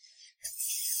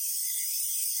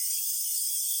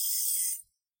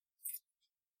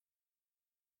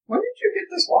 When did you get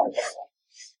this water bottle?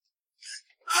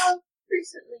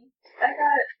 Recently. I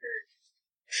got it for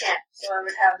camp, so I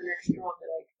would have an extra one that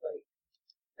I could,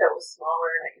 that was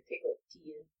smaller and I could take,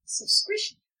 tea in. So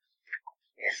squishy.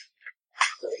 Yeah.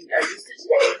 So I used it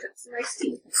today. It took some nice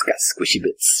tea. It's got squishy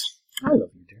bits. I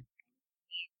love you, dear.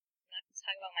 I'm not going to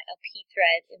talk about my LP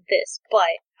thread in this,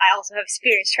 but I also have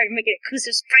experience trying to make an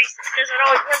acoustic space. It doesn't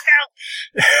always work out.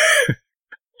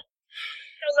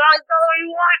 It doesn't always go the way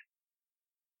you want.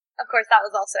 Of course, that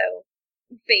was also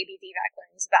baby DVAC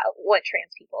learns about what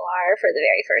trans people are for the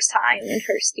very first time in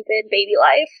her stupid baby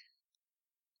life.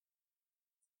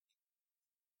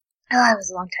 Oh, that was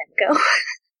a long time ago.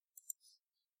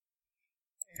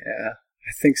 Yeah.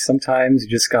 I think sometimes you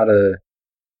just gotta,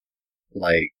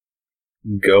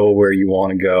 go where you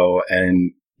want to go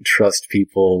and trust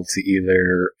people to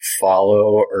either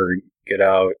follow or get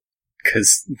out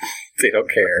because they don't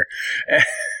care.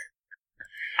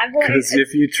 Because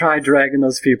if you try dragging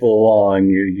those people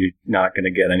along, you're not going to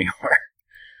get anywhere.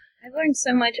 I've learned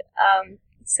so much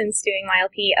since doing my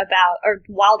LP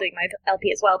while doing my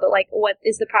LP as well, but what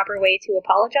is the proper way to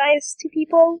apologize to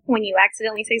people when you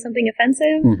accidentally say something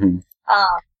offensive? Mm-hmm.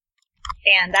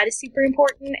 And that is super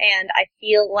important, and I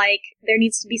feel like there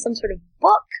needs to be some sort of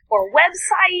book or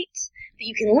website that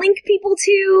you can link people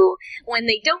to when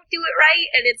they don't do it right,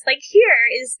 and it's here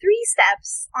is 3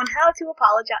 steps on how to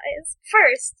apologize.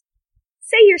 First,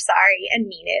 say you're sorry and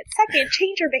mean it. Second,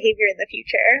 change your behavior in the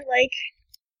future.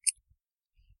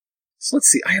 So let's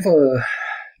see, I have a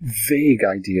vague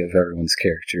idea of everyone's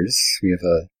characters. We have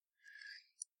a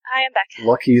I am back.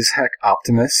 Lucky as heck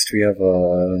optimist. We have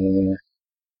a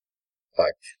I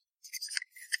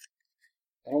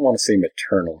don't want to say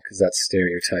maternal, because that's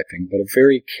stereotyping, but a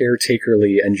very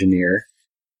caretakerly engineer.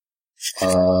 I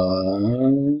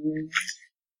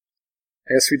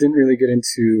guess we didn't really get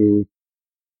into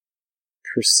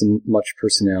much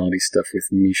personality stuff with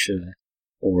Misha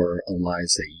or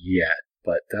Eliza yet,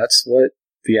 but that's what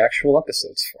the actual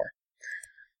episode's for.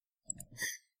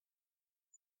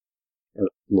 Or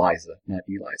Liza, not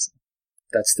Eliza.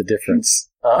 That's the difference.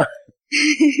 Excited.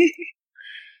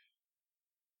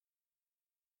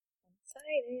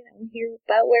 I want to hear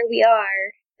about where we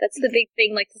are. That's the big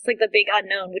thing, like, it's like the big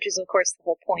unknown, which is, of course, the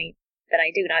whole point that I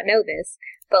do not know this.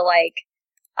 But, like,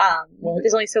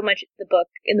 there's only so much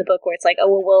in the book where it's like,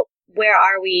 oh, well, where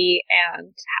are we,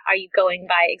 and are you going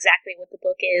by exactly what the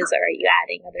book is, or are you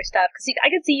adding other stuff? Because I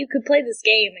could see you could play this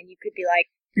game, and you could be like,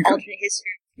 alternate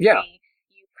history. Yeah.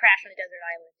 You crash on a desert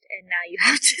island, and now you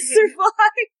have to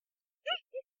survive.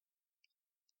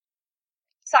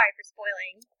 Sorry for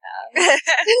spoiling.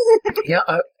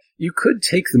 Yeah, you could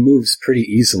take the moves pretty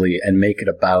easily and make it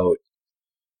about,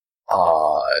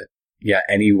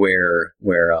 anywhere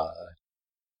where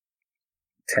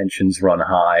tensions run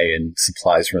high and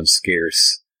supplies run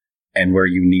scarce, and where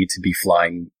you need to be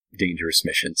flying dangerous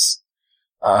missions.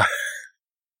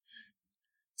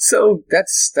 So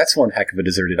that's one heck of a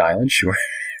deserted island, sure.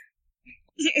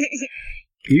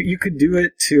 You could do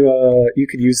it to, you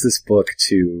could use this book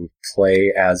to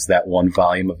play as that one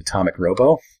volume of Atomic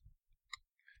Robo.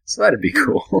 So that'd be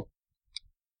cool.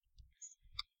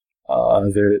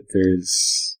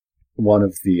 There's one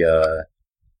of the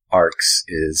arcs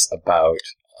is about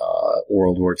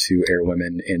World War II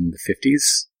airwomen in the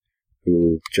 50s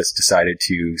who just decided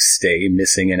to stay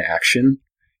missing in action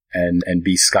and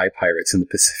be sky pirates in the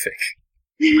Pacific.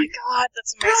 Oh my god,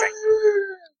 that's amazing.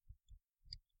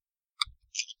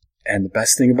 And the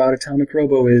best thing about Atomic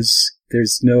Robo is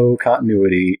there's no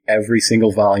continuity. Every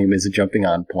single volume is a jumping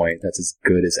on point that's as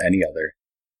good as any other.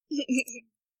 In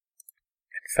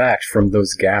fact, from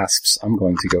those gasps, I'm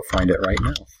going to go find it right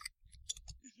now.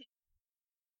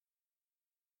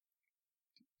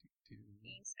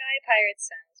 Being Sky Pirates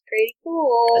sounds pretty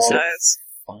cool. Is it Does.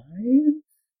 5?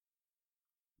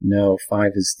 No,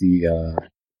 5 is the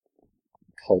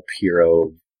Pulp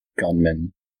Hero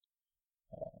gunman.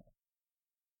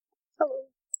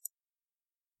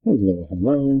 Hello,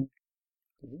 hello.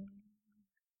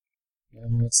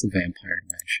 No, that's the Vampire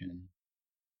Dimension.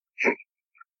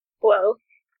 Whoa.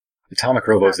 Atomic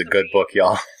Robo is a good book,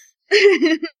 y'all.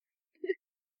 Vampire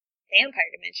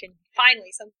Dimension.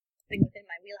 Finally, something within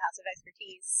my wheelhouse of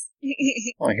expertise.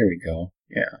 Oh, here we go.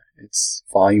 Yeah, it's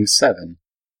Volume 7.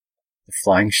 The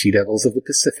Flying She-Devils of the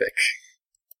Pacific.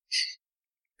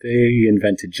 They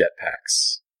invented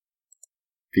jetpacks.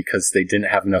 Because they didn't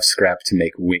have enough scrap to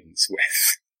make wings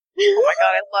with. Oh my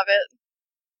god, I love it.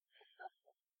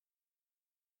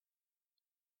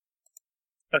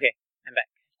 Okay, I'm back.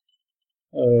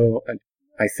 Oh,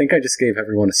 I think I just gave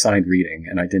everyone a signed reading,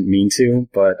 and I didn't mean to,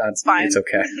 but It's fine. it's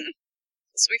okay.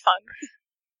 This will be fun.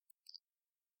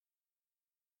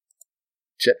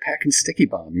 Jetpack and Sticky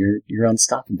Bomb, you're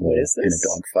unstoppable What is in a this?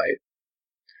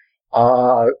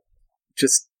 dogfight.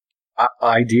 Just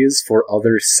ideas for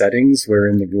other settings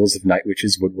wherein the rules of Night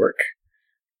Witches would work.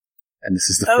 And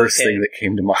this is the first Okay. thing that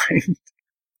came to mind.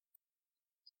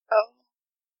 Oh.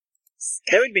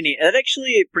 That would be neat. That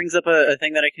actually brings up a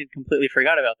thing that I completely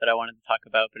forgot about that I wanted to talk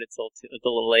about, but it's a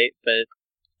little late. But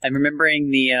I'm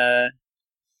remembering the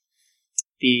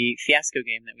Fiasco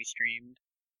game that we streamed,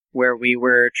 where we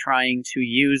were trying to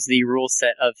use the rule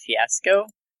set of Fiasco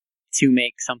to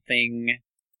make something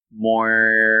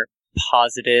more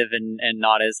positive and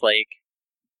not as, like,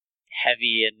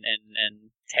 heavy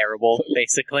and terrible,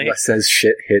 basically. Wes says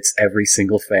shit hits every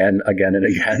single fan again and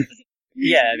again.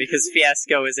 Yeah, because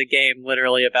Fiasco is a game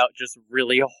literally about just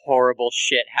really horrible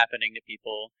shit happening to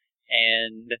people.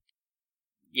 And,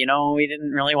 we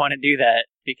didn't really want to do that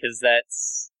because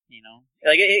that's,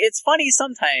 like, it's funny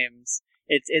sometimes.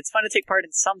 It's fun to take part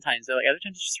in sometimes, but like other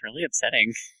times it's just really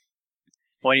upsetting.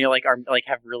 When you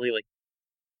have really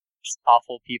just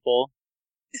awful people.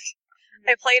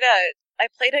 I played a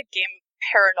game of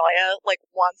Paranoia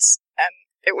once, and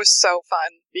it was so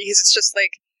fun because it's just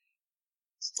like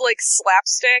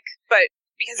slapstick, but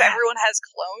because everyone has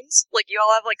clones, you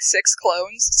all have 6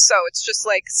 clones, so it's just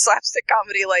slapstick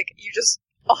comedy. You just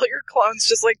all your clones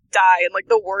just die in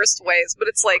the worst ways, but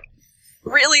it's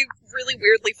really, really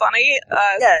weirdly funny.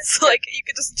 It's you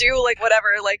could just do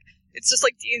whatever. It's just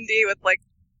D&D with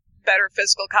better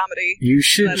physical comedy. You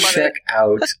should I love check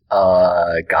out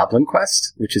Goblin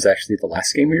Quest, which is actually the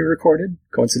last game we recorded,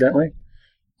 coincidentally.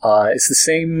 It's the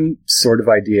same sort of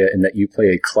idea in that you play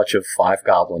a clutch of 5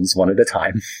 goblins one at a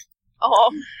time.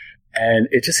 Oh, And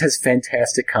it just has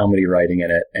fantastic comedy writing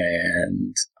in it,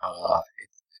 and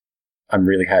I'm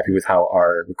really happy with how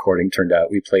our recording turned out.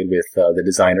 We played with the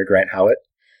designer, Grant Howitt,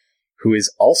 who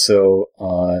is also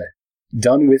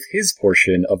done with his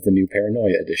portion of the new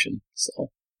Paranoia edition.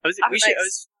 So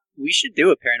we should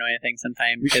do a Paranoia thing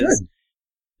sometime. we should. Because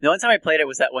the only time I played it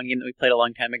was that one game that we played a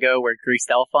long time ago where Greased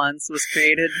Alphonse was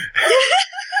created.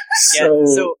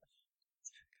 So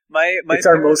my it's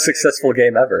our most successful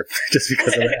game ever, just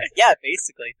because of that. Yeah,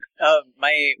 basically.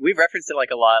 We've referenced it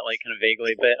like a lot, like kind of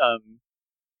vaguely, but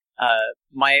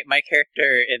my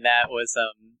character in that was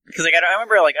because like I don't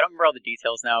remember all the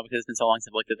details now because it's been so long since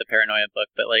I've looked at the Paranoia book,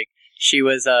 but like she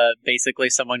was basically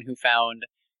someone who found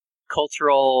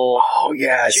cultural. Oh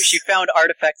yes, she found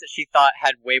artifacts that she thought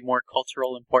had way more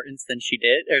cultural importance than she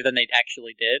did, or than they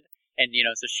actually did, and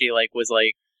so she like was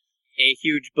like a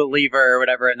huge believer or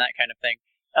whatever, and that kind of thing.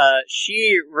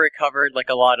 She recovered like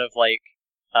a lot of like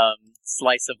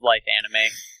slice of life anime,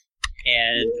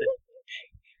 and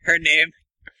her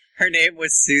name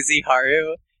was Suzy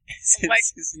Haru.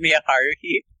 Suzumiya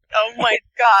Haruhi. Oh my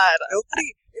god.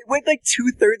 It went like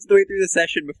 2/3 of the way through the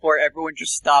session before everyone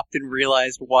just stopped and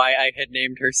realized why I had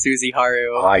named her Suzy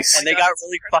Haru. Nice. And they got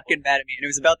really fucking mad at me. And it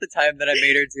was about the time that I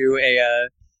made her do a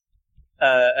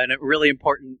really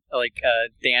important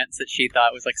dance that she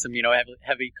thought was like some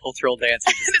heavy cultural dance.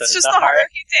 It's just the Haruhi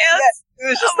dance. Yes, it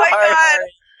was just oh my god.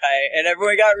 And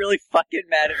everyone got really fucking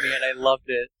mad at me, and I loved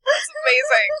it. That's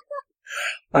amazing.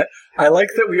 I like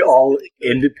that we all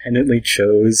independently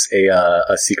chose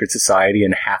a secret society,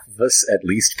 and half of us at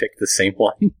least picked the same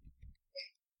one.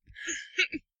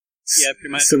 Yeah,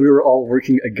 pretty much. So we were all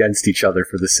working against each other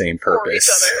for the same purpose.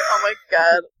 For each other. Oh my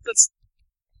god.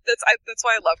 That's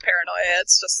why I love Paranoia.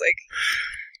 It's just like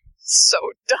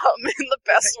so dumb in the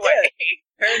best way.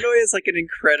 Paranoia is like an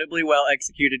incredibly well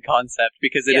executed concept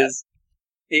because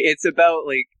it's about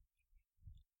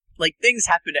like things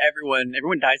happen to everyone.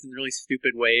 Everyone dies in really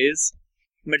stupid ways,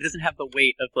 but it doesn't have the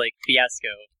weight of like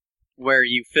Fiasco, where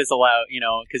you fizzle out,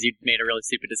 because you made a really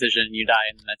stupid decision and you die,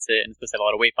 and that's it. And it's supposed to have a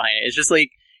lot of weight behind it. It's just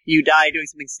like you die doing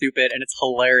something stupid, and it's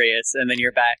hilarious, and then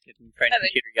you're back, and friend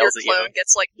computer yells at you. Your clone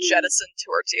gets like jettisoned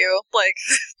towards you, like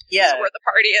yeah, this is where the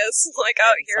party is, like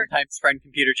out here. Sometimes friend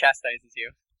computer chastises you.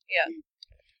 Yeah.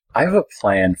 I have a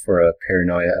plan for a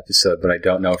Paranoia episode, but I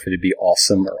don't know if it'd be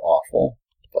awesome or awful.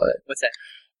 But what's that?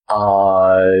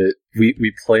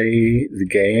 We play the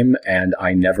game, and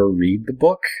I never read the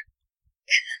book.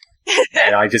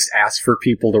 And I just ask for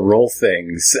people to roll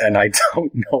things, and I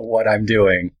don't know what I'm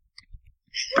doing.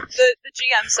 The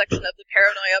GM section of the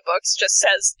Paranoia books just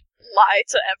says lie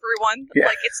to everyone. Yeah.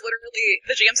 Like it's literally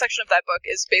the GM section of that book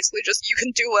is basically just you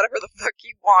can do whatever the fuck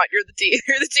you want. You're the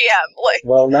GM. Like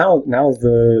well, now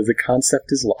the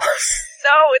concept is lost.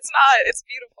 No, it's not. It's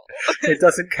beautiful. It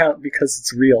doesn't count because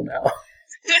it's real now.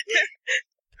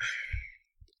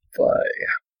 But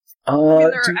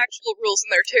there are actual rules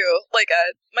in there too. Like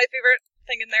my favorite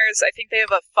thing in there is I think they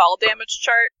have a fall damage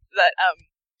chart that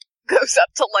goes up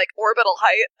to like orbital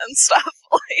height and stuff.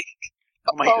 Like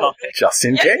oh my god, just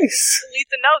in case. You need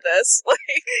to know this.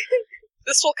 Like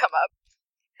this will come up.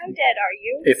 How dead are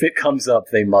you? If it comes up,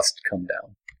 they must come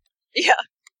down. Yeah.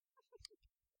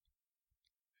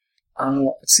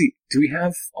 Let's see. Do we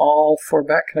have all 4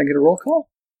 back? Can I get a roll call?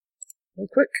 Real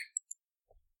quick.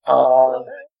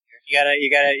 You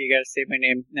gotta say my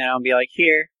name now and be like,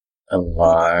 here.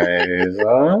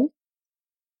 Eliza.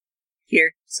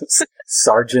 Here.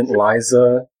 Sergeant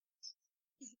Liza.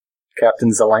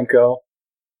 Captain Zelenko.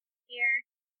 Here.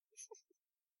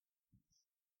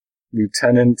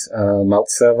 Lieutenant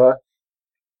Maltseva.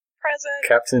 Present.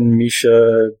 Captain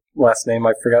Misha, last name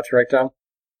I forgot to write down.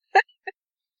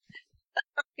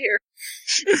 Here.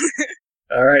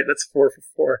 Alright, that's 4 for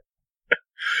 4.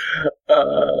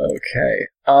 Okay.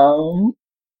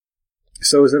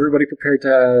 So is everybody prepared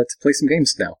to play some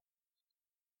games now?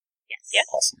 Yes.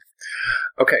 Awesome.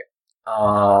 Okay.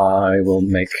 I will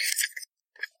make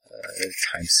a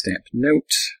timestamp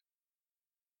note.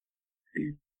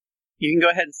 You can go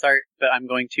ahead and start, but I'm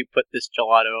going to put this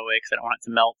gelato away because I don't want it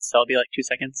to melt, so I'll be like 2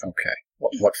 seconds. Okay.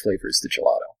 What flavor is the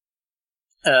gelato?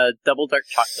 Double dark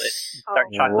chocolate.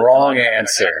 Dark chocolate. Wrong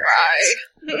answer.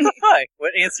 Hi.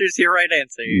 What answer is your right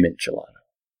answer? Mint gelato.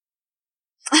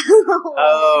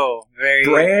 Oh, very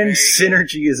Brand very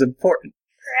synergy is important.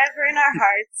 Forever in our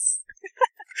hearts.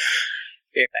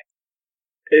 Very fact.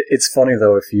 It's funny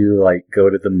though, if you go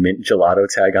to the mint gelato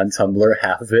tag on Tumblr,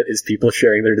 half of it is people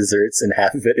sharing their desserts and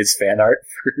half of it is fan art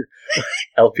for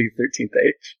LP 13th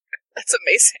Age. That's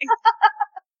amazing.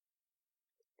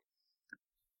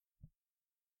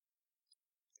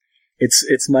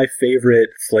 It's my favorite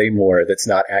flame war that's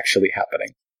not actually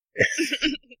happening.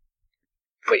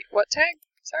 Wait, what tag?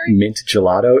 Sorry? Mint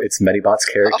gelato. It's Medibot's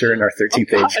character in our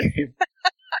 13th Age game.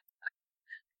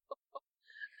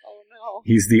 Oh no.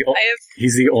 He's the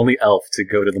only elf to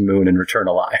go to the moon and return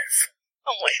alive.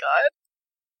 Oh my god.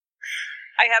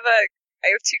 I have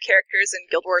two characters in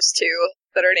Guild Wars 2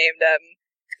 that are named,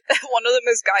 one of them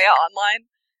is Gaia Online,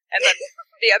 and then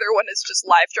the other one is just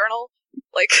LiveJournal,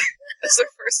 like, as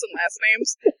their first and last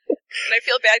names. And I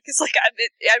feel bad because, like, I'm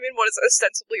in what is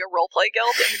ostensibly a roleplay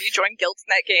guild, and when you join guilds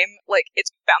in that game, like,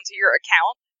 it's bound to your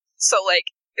account. So, like,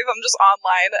 if I'm just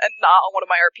online and not on one of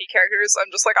my RP characters,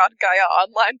 I'm just, like, on Gaia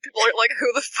Online, people are like,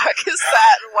 who the fuck is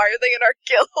that, and why are they in our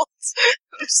guild?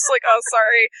 I'm just like, oh,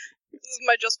 sorry, this is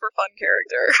my just for fun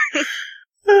character.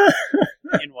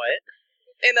 In what?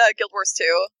 In Guild Wars 2.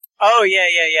 Oh, yeah.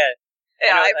 Yeah,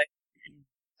 I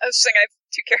was saying I have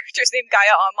two characters named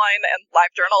Gaia Online and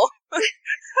LiveJournal.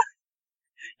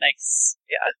 Nice.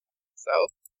 Yeah. So,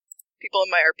 people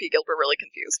in my RP guild were really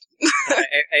confused.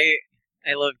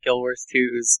 I love Guild Wars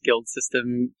 2's guild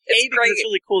system. It's because great. it's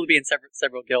really cool to be in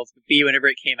several guilds. But B, whenever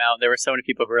it came out, there were so many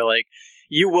people who were like,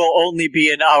 you will only be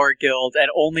in our guild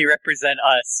and only represent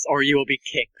us, or you will be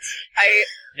kicked.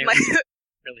 It was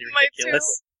really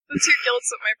ridiculous. The two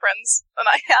guilds that my friends and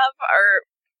I have are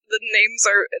the names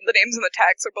and the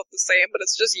tags are both the same, but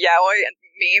it's just yaoi and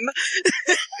meme.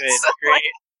 Good, So, great. like,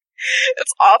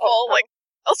 it's awful. Like,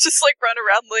 I'll just like run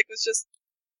around like with just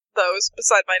those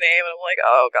beside my name, and I'm like,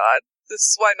 oh god, this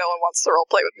is why no one wants to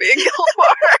roleplay with me in Guild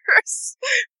Wars.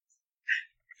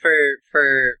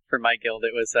 For my guild,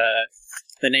 it was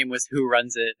the name was Who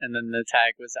Runs It, and then the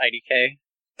tag was IDK.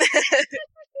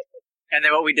 And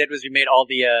then what we did was we made all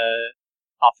the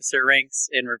officer ranks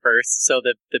in reverse, so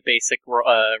the basic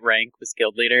rank was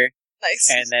guild leader, Nice.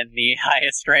 and then the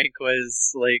highest rank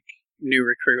was like new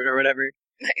recruit or whatever.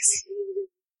 Nice.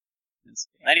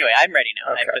 Anyway, I'm ready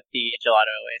now. Okay. I put the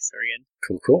gelato away, so we're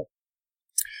good. Cool.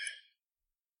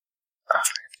 I have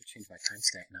to change my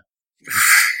timestamp now.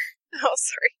 Oh,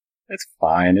 sorry. It's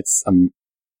fine. It's 2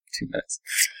 minutes.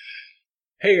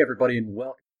 Hey, everybody, and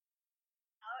welcome.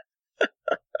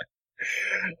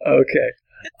 Okay.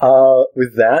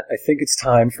 With that, I think it's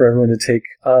time for everyone to take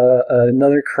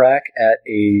another crack at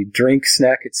a drink,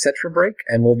 snack, etc. break,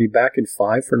 and we'll be back in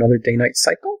 5 for another day-night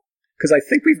cycle. Because I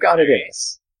think we've got it in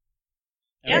us.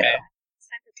 Yeah. Okay. It's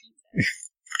time for pizza.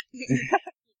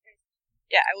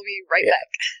 Yeah, I will be right Yeah. back.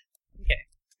 Okay.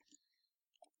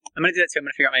 I'm gonna do that too. I'm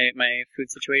gonna figure out my food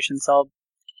situation, so I'll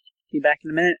be back in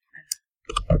a minute.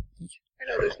 I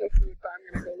know there's no food, but I'm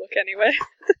gonna go look anyway.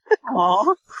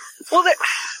 Aww. Well,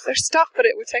 there's stuff, but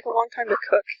it would take a long time to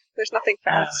cook. There's nothing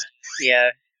fast.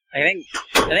 Yeah. I think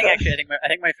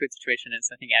my food situation is,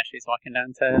 I think Ashley's walking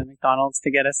down to McDonald's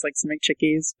to get us like some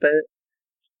McChickies, but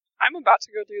I'm about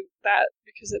to go do that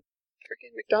because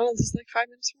freaking McDonald's is like 5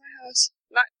 minutes from my house.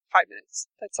 Not 5 minutes.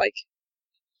 That's like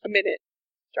a minute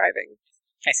driving.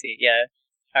 I see. Yeah,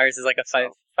 ours is like a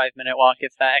 5-minute walk.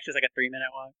 If that actually, it's like a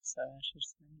 3-minute walk. So I should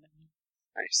just.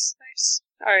 Nice.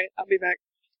 All right, I'll be back.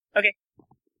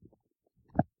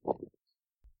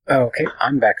 Okay,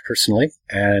 I'm back personally,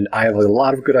 and I have a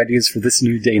lot of good ideas for this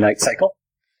new day-night cycle.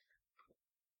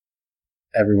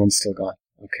 Everyone's still gone.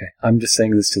 Okay, I'm just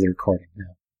saying this to the recording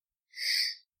now.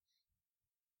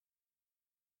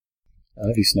 I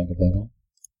love you, Snugglebuggle.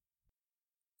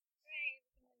 Great.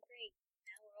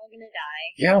 Now we're all gonna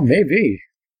die. Yeah, maybe.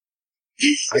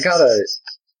 I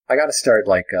gotta start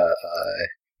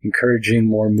encouraging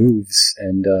more moves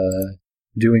and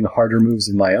doing harder moves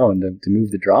of my own to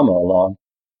move the drama along.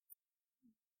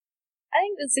 I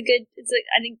think it's good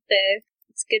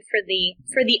for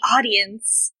the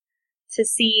audience to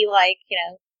see, like,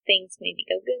 things maybe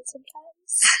go good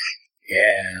sometimes.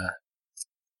 Yeah.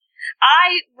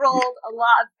 I rolled a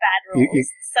lot of bad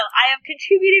rolls, so I have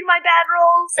contributed my bad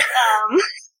rolls.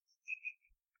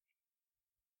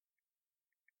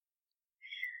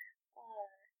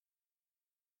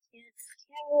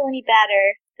 Can't roll any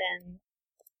badder than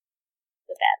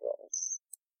the bad rolls.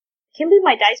 I can't believe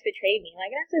my dice betrayed me. I'm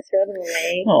gonna have to throw them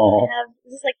away. Aw.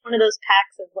 This is like one of those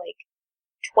packs of like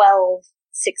 12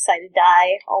 6-sided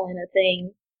die all in a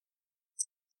thing.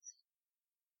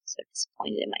 So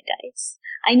disappointed in my dice.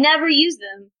 I never use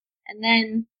them, and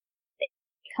then they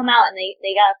come out and they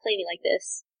gotta play me like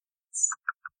this. It's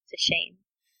a shame.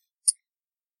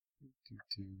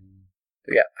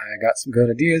 But yeah, I got some good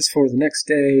ideas for the next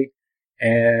day,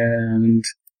 and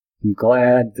I'm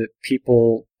glad that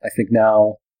people, I think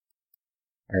now,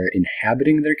 are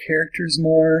inhabiting their characters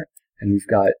more, and we've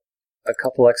got a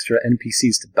couple extra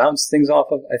NPCs to bounce things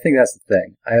off of. I think that's the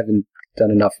thing. I haven't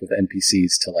done enough with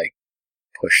NPCs to,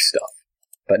 push stuff.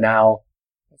 But now,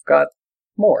 I've got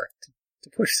more to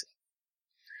push stuff.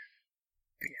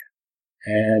 But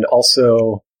yeah. And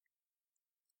also,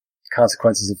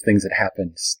 consequences of things that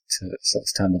happened, so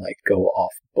it's time to, like, go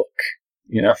off book,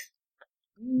 you know?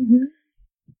 Mm-hmm.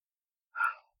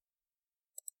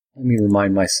 Let me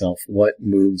remind myself what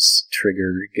moves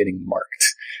trigger getting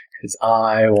marked, because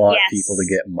I want people to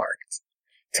get marked.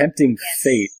 Tempting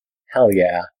fate, hell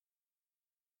yeah.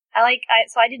 I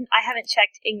haven't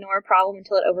checked ignore problem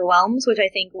until it overwhelms, which I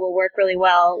think will work really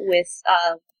well with,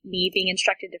 me being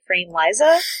instructed to frame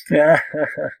Liza. Yeah.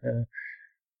 To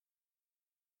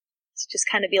just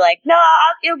kind of be like, no,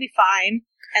 it'll be fine,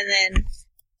 and then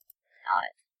not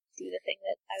do the thing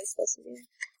that I was supposed to do.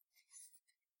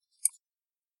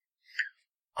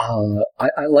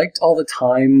 I liked all the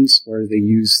times where they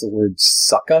use the word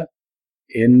sucka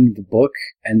in the book,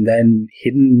 and then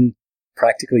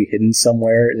practically hidden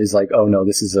somewhere is like, oh no,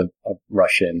 this is a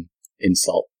Russian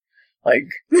insult.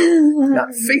 Like,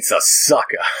 not fate's a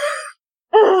sucka.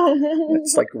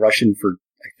 It's like Russian for,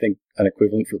 I think, an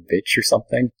equivalent for bitch or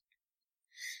something.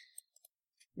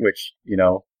 Which, you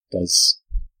know, does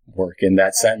work in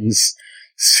that sentence.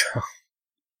 So.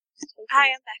 Hi,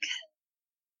 I'm back.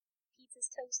 Pizza's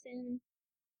toasting.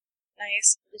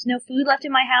 Nice. There's no food left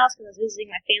in my house because I was visiting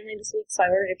my family this week, so I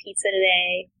ordered a pizza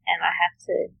today, and I have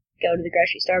to go to the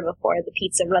grocery store before the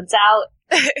pizza runs out.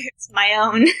 It's my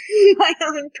own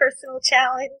personal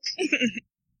challenge.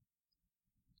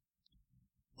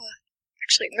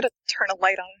 Actually, I'm gonna turn a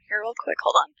light on here real quick.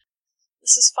 Hold on.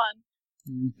 This is fun.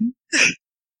 Mm-hmm.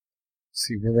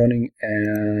 See, we're running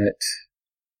at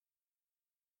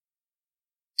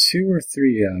 2 or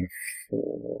 3 out of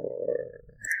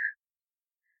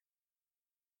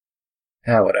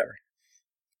 4. Whatever.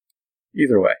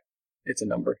 Either way, it's a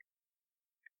number.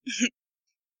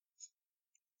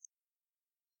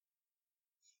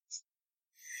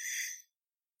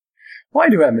 Why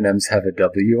do M&Ms have a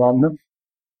W on them?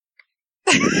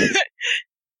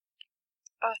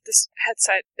 This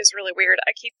headset is really weird.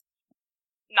 I keep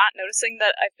not noticing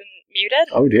that I've been muted.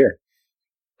 Oh dear.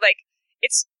 Like,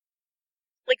 it's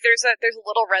like there's a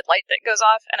little red light that goes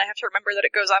off, and I have to remember that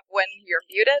it goes off when you're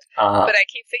muted. But I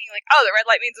keep thinking like, oh, the red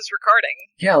light means it's recording.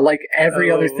 Yeah, like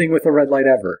every other thing with a red light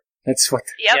ever. That's what.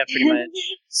 Yep. Yeah, pretty much.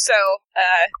 So,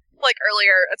 like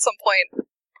earlier at some point,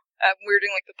 we were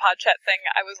doing like the pod chat thing.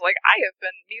 I was like, I have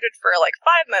been muted for like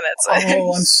 5 minutes.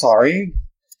 Oh, I'm sorry.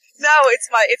 No, it's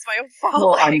my own fault.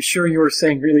 Well, I'm sure you were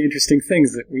saying really interesting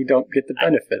things that we don't get the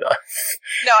benefit of.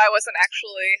 No, I wasn't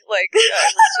actually. Like,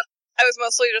 I was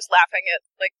mostly just laughing at,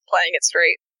 like, playing it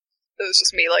straight. It was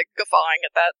just me, like, guffawing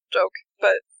at that joke.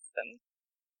 But then,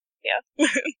 yeah.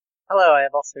 Hello, I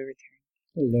have also returned.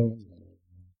 Hello.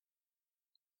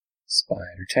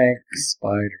 Spider tank.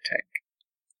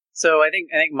 So I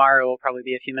think Mara will probably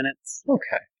be a few minutes.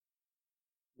 Okay.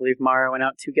 I believe Mara went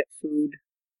out to get food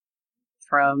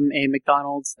from a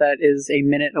McDonald's that is a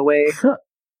minute away. Huh.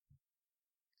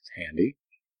 It's handy.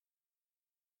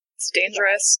 It's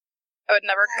dangerous. I would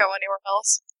never go anywhere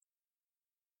else.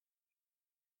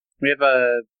 We have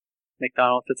a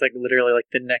McDonald's that's like literally like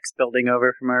the next building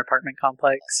over from our apartment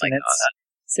complex, and it's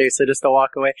seriously just a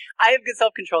walk away. I have good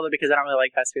self-control though because I don't really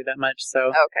like fast food that much, so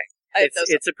Okay.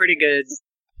 it's a pretty good,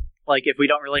 like, if we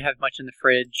don't really have much in the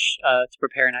fridge to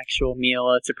prepare an actual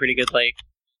meal, it's a pretty good, like,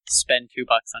 spend $2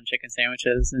 on chicken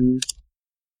sandwiches, and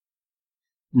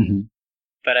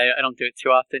but I don't do it too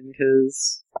often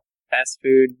because fast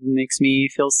food makes me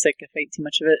feel sick if I eat too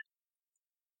much of it.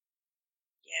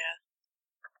 Yeah.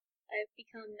 I've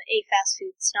become a fast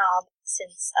food snob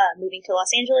since moving to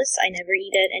Los Angeles. I never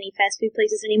eat at any fast food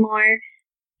places anymore.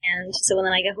 And so when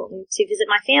I go home to visit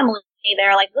my family,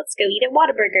 they're like, let's go eat at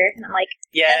Whataburger. And I'm like,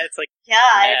 Yeah, it's like,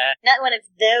 God, yeah. not one of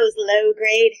those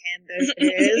low-grade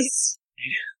hamburgers.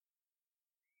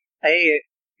 I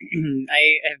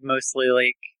have mostly,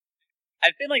 like,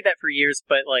 I've been like that for years,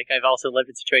 but, like, I've also lived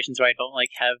in situations where I don't, like,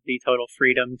 have the total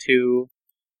freedom to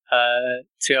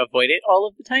avoid it all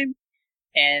of the time.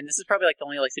 And this is probably, like, the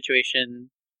only, like,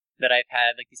 situation that I've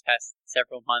had, like, these past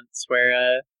several months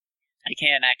where I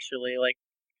can actually, like,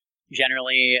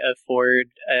 generally afford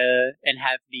and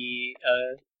have the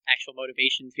actual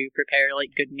motivation to prepare,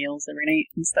 like, good meals every night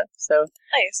and stuff. So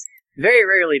Nice. very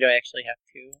rarely do I actually have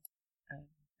to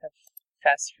have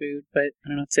fast food, but I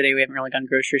don't know, today we haven't really gone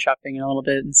grocery shopping in a little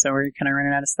bit, and so we're kind of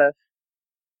running out of stuff.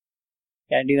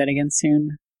 Gotta do that again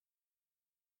soon.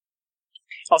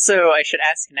 Also, I should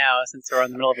ask now, since we're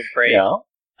in the middle of a break. Yeah.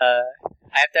 I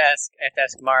have to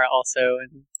ask Mara also,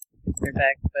 and we're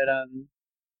back, but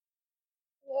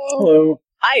Hello.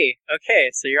 hi! Okay,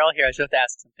 so you're all here, I should have to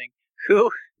ask something. Who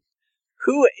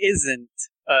isn't,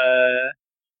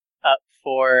 up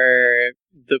for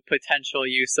the potential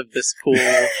use of this cool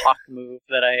hawk move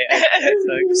that I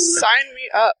took? Sign me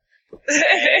up.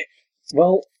 Okay.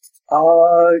 Well,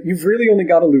 you've really only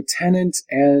got a lieutenant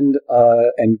and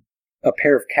a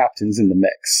pair of captains in the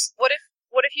mix. What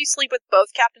if you sleep with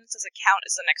both captains? Does it count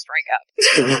as the next rank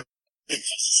up?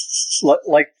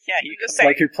 Like, Yeah, you Just combine-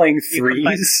 like you're playing You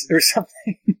combine- threes or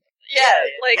something. Yeah,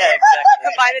 like yeah, exactly.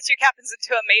 combine the two captains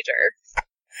into a major.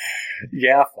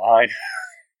 Yeah, fine.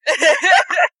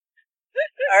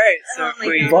 All right, so Oh if my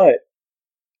we God.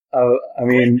 But, I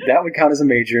mean, that would count as a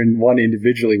major, and one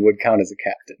individually would count as a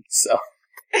captain, so.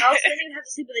 Also, then you'd have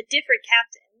to sleep with a different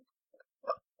captain.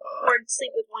 Or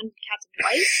sleep with one captain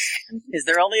twice. is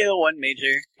there only a one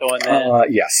major? The one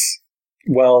that Yes.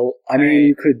 Well, I mean, Alright.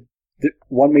 you could,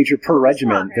 one major per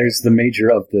regiment, not there's the major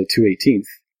of the 218th.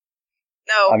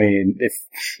 No, I mean,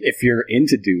 if you're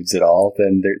into dudes at all,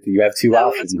 then you have two no,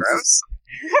 options. that's gross.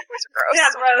 That's gross. Yeah,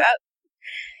 Don't do gross.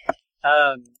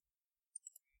 that.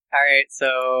 All right,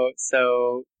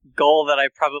 so goal that I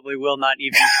probably will not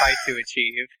even try to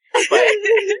achieve, but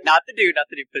not the dude, but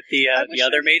I wish the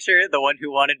other major, the one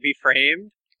who wanted to be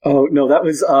framed. Oh, no, that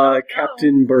was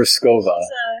Captain Borskova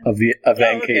of the Oh,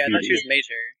 NKVD. okay, I thought she was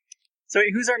major. So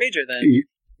wait, who's our major then?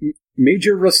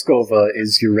 Major Roskova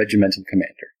is your regimental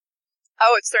commander.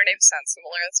 Oh, it's their names sound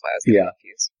similar. That's why I was getting Yeah.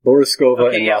 confused. Boriskova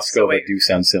Okay, and yeah, Roskova so wait. do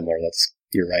sound similar.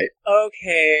 You're right.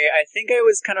 Okay, I think I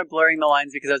was kind of blurring the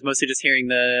lines because I was mostly just hearing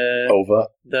Ova.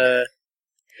 the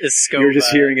Iskova. You're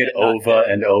just hearing it and not Ova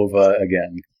and Ova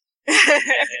again.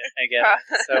 I get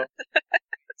it.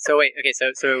 So wait, okay, so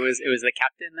it was the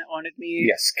captain that wanted me.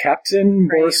 Yes, Captain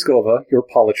Frame. Boriskova, your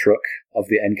Politruk of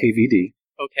the NKVD.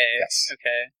 Okay. Yes.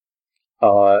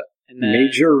 Okay. And then,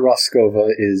 Major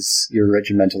Roskova is your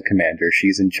regimental commander.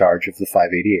 She's in charge of the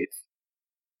 588th.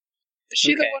 Is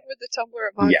she the Okay. one with the tumbler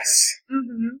of vodka? Yes.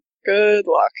 Mm-hmm. Good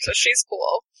luck. So she's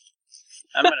cool.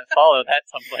 I'm gonna follow that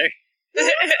Tumblr.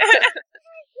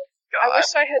 I wish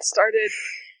I had started.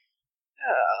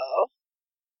 Oh.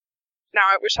 Now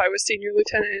I wish I was senior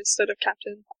lieutenant instead of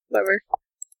captain. Lower.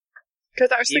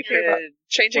 Because I was You thinking about could-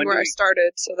 changing when where do I we-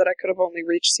 started so that I could have only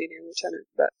reached senior lieutenant.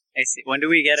 But I see. When do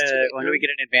we get It's too late an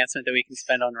now. advancement that we can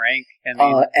spend on rank? I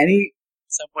mean, Any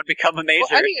someone become a major.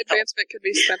 well, any advancement could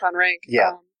be spent on rank.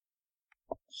 Yeah.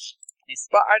 I see.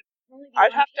 But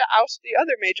I'd have to oust the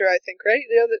other major. I think, right?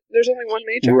 There's only one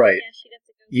major. right? Yeah, she'd have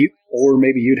to go You somewhere else. or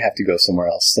maybe you'd have to go somewhere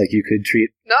else. Like you could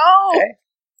treat. No. Okay.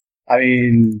 I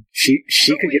mean, she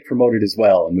But could we- get promoted as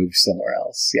well and move somewhere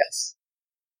else. Yes.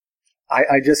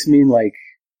 I just mean like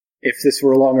if this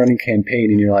were a long running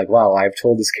campaign and you're like, wow, I've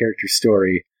told this character's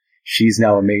story. She's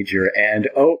now a major, and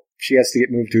she has to get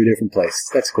moved to a different place.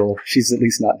 That's cool. She's at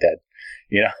least not dead,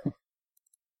 you know.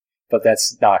 But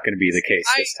that's not going to be the case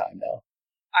this time, though.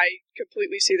 I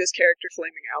completely see this character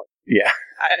flaming out. Yeah.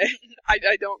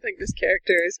 I don't think this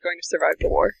character is going to survive the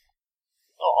war.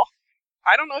 Oh,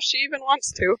 I don't know if she even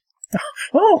wants to.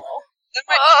 Oh. That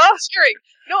might be cheering.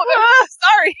 No,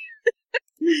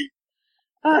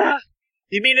 sorry.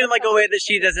 You mean in like a way that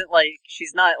she doesn't like?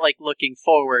 She's not like looking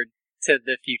forward to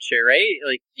the future, right?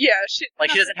 Like Yeah, she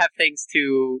doesn't have things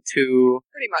to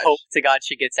pretty much. hope to God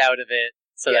she gets out of it,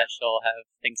 so Yeah. that she'll have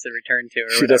things to return to.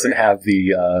 Or She doesn't have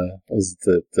the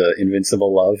the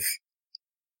invincible love.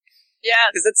 Yeah,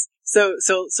 because that's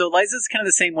so Liza's kind of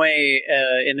the same way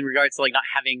in regards to like not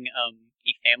having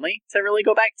a family to really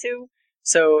go back to.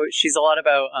 So she's a lot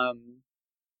about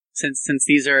since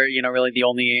these are really the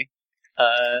only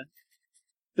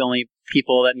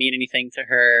people that mean anything to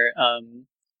her.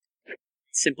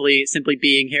 Simply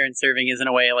being here and serving is in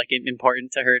a way like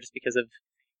important to her just because of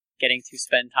getting to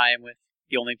spend time with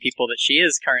the only people that she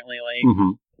is currently like.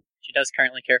 Mm-hmm. She does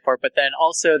currently care for, but then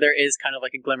also there is kind of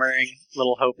like a glimmering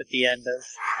little hope at the end of,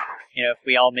 if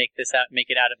we all make it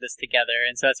out of this together.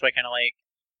 And so that's why kind of like,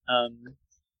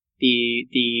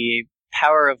 the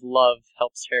power of love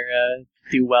helps her,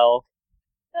 do well.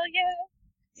 hell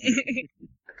yeah.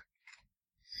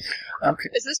 Okay.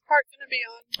 Is this part going to be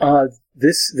on?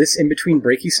 This in between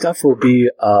breaky stuff will be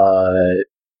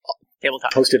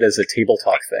Tabletop. posted as a table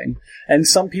talk thing, and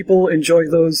some people enjoy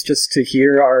those just to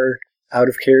hear our out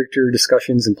of character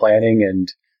discussions and planning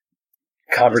and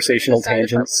conversational Decided if I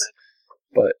tangents.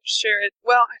 wanna But share it.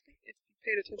 Well, I think if you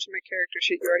paid attention to my character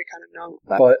sheet, you already kind of know.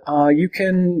 but you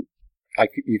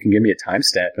can give me a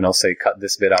timestamp and I'll say cut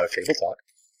this bit out of table talk.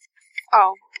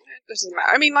 Oh, it doesn't matter.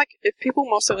 I mean, like, if people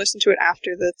mostly listen to it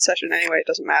after the session anyway, it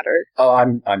doesn't matter. Oh,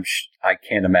 I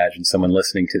can't imagine someone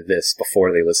listening to this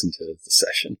before they listen to the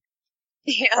session.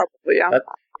 Yeah. Probably, yeah.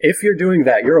 If you're doing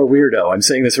that, you're a weirdo. I'm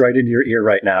saying this right into your ear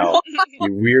right now. You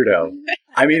weirdo.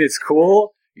 I mean, it's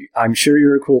cool. I'm sure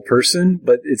you're a cool person,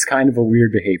 but it's kind of a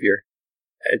weird behavior.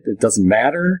 It doesn't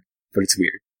matter, but it's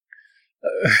weird.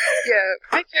 Yeah,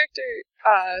 my character,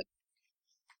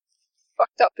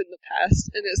 fucked up in the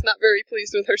past and is not very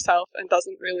pleased with herself and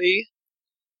doesn't really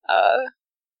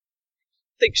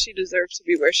think she deserves to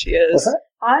be where she is. What's that?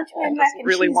 I want to I make mac doesn't and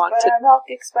really cheese, want but to our milk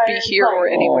expired. be here or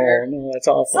anywhere. Oh, no, that's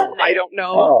awful. I don't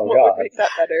know Oh, what God. would make that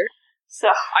better. So,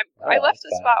 I Oh, left the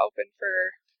that's spot open for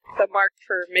the mark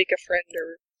for make a friend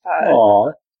or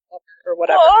Aw. or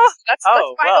whatever. Oh, That's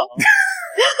Oh, final. well.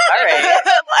 All right.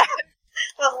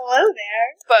 Well, hello there.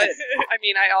 But I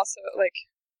mean, I also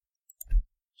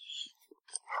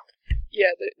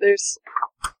there's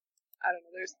I don't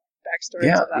know. There's backstory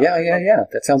Yeah, to that. yeah.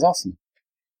 That sounds awesome.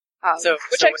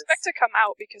 Which I expect to come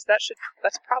out because that's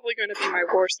probably going to be my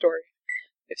war story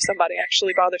if somebody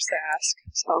actually bothers to ask.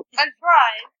 So I'm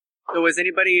fried. So was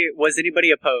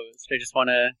anybody opposed? I just want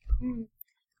to.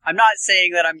 I'm not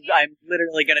saying that I'm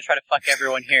literally going to try to fuck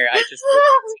everyone here. I just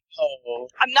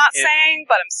I'm not If- saying,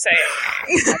 but I'm saying.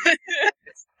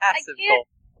 it's that I simple.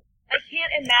 I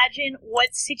can't imagine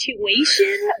what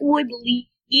situation would lead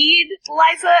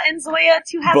Liza and Zoya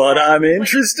to have But sex, I'm but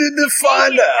interested to make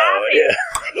find it out. happen.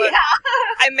 Yeah. Yeah.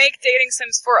 I make dating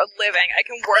sims for a living. I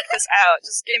can work this out.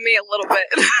 Just give me a little bit.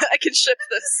 I can ship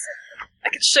this. I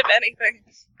can ship anything.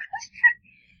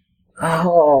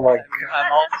 Oh my god.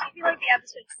 I'm all I feel like the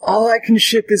episode. All I can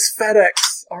ship is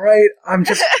FedEx. All right, I'm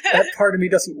just that part of me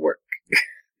doesn't work.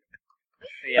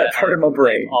 yeah, That part of my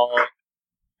brain.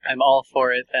 I'm all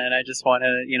for it, and I just want to,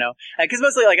 because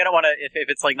mostly, I don't want to, if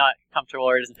it's, not comfortable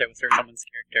or it doesn't fit with someone's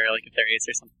character, if they're ace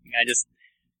or something, I just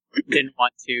didn't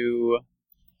want to,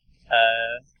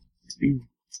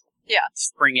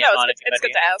 spring it No, on it's everybody.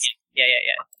 good to ask.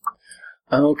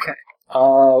 Yeah. Okay.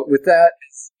 With that,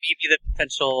 Maybe the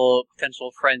potential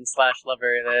friend /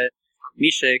 lover that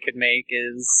Misha could make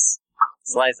is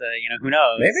Liza, who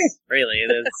knows? Maybe. Really,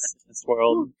 this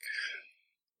world.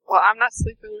 well, I'm not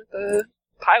sleeping with the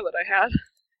pilot I had.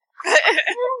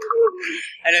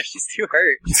 I know she's too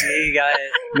hurt. She got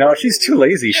no, she's too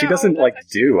lazy. She No, doesn't that's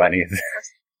do anything.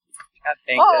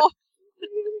 banged Oh, up.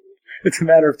 It's a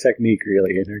matter of technique,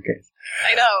 really, in her case.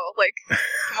 I know.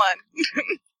 Come on.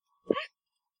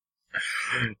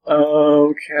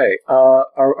 Okay.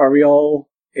 Are we all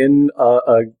in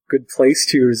a good place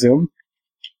to resume?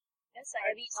 Yes, I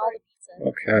have eaten all the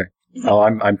pizza. Okay. Oh,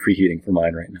 I'm preheating for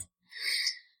mine right now.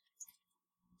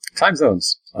 Time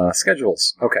zones,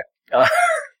 schedules. Okay.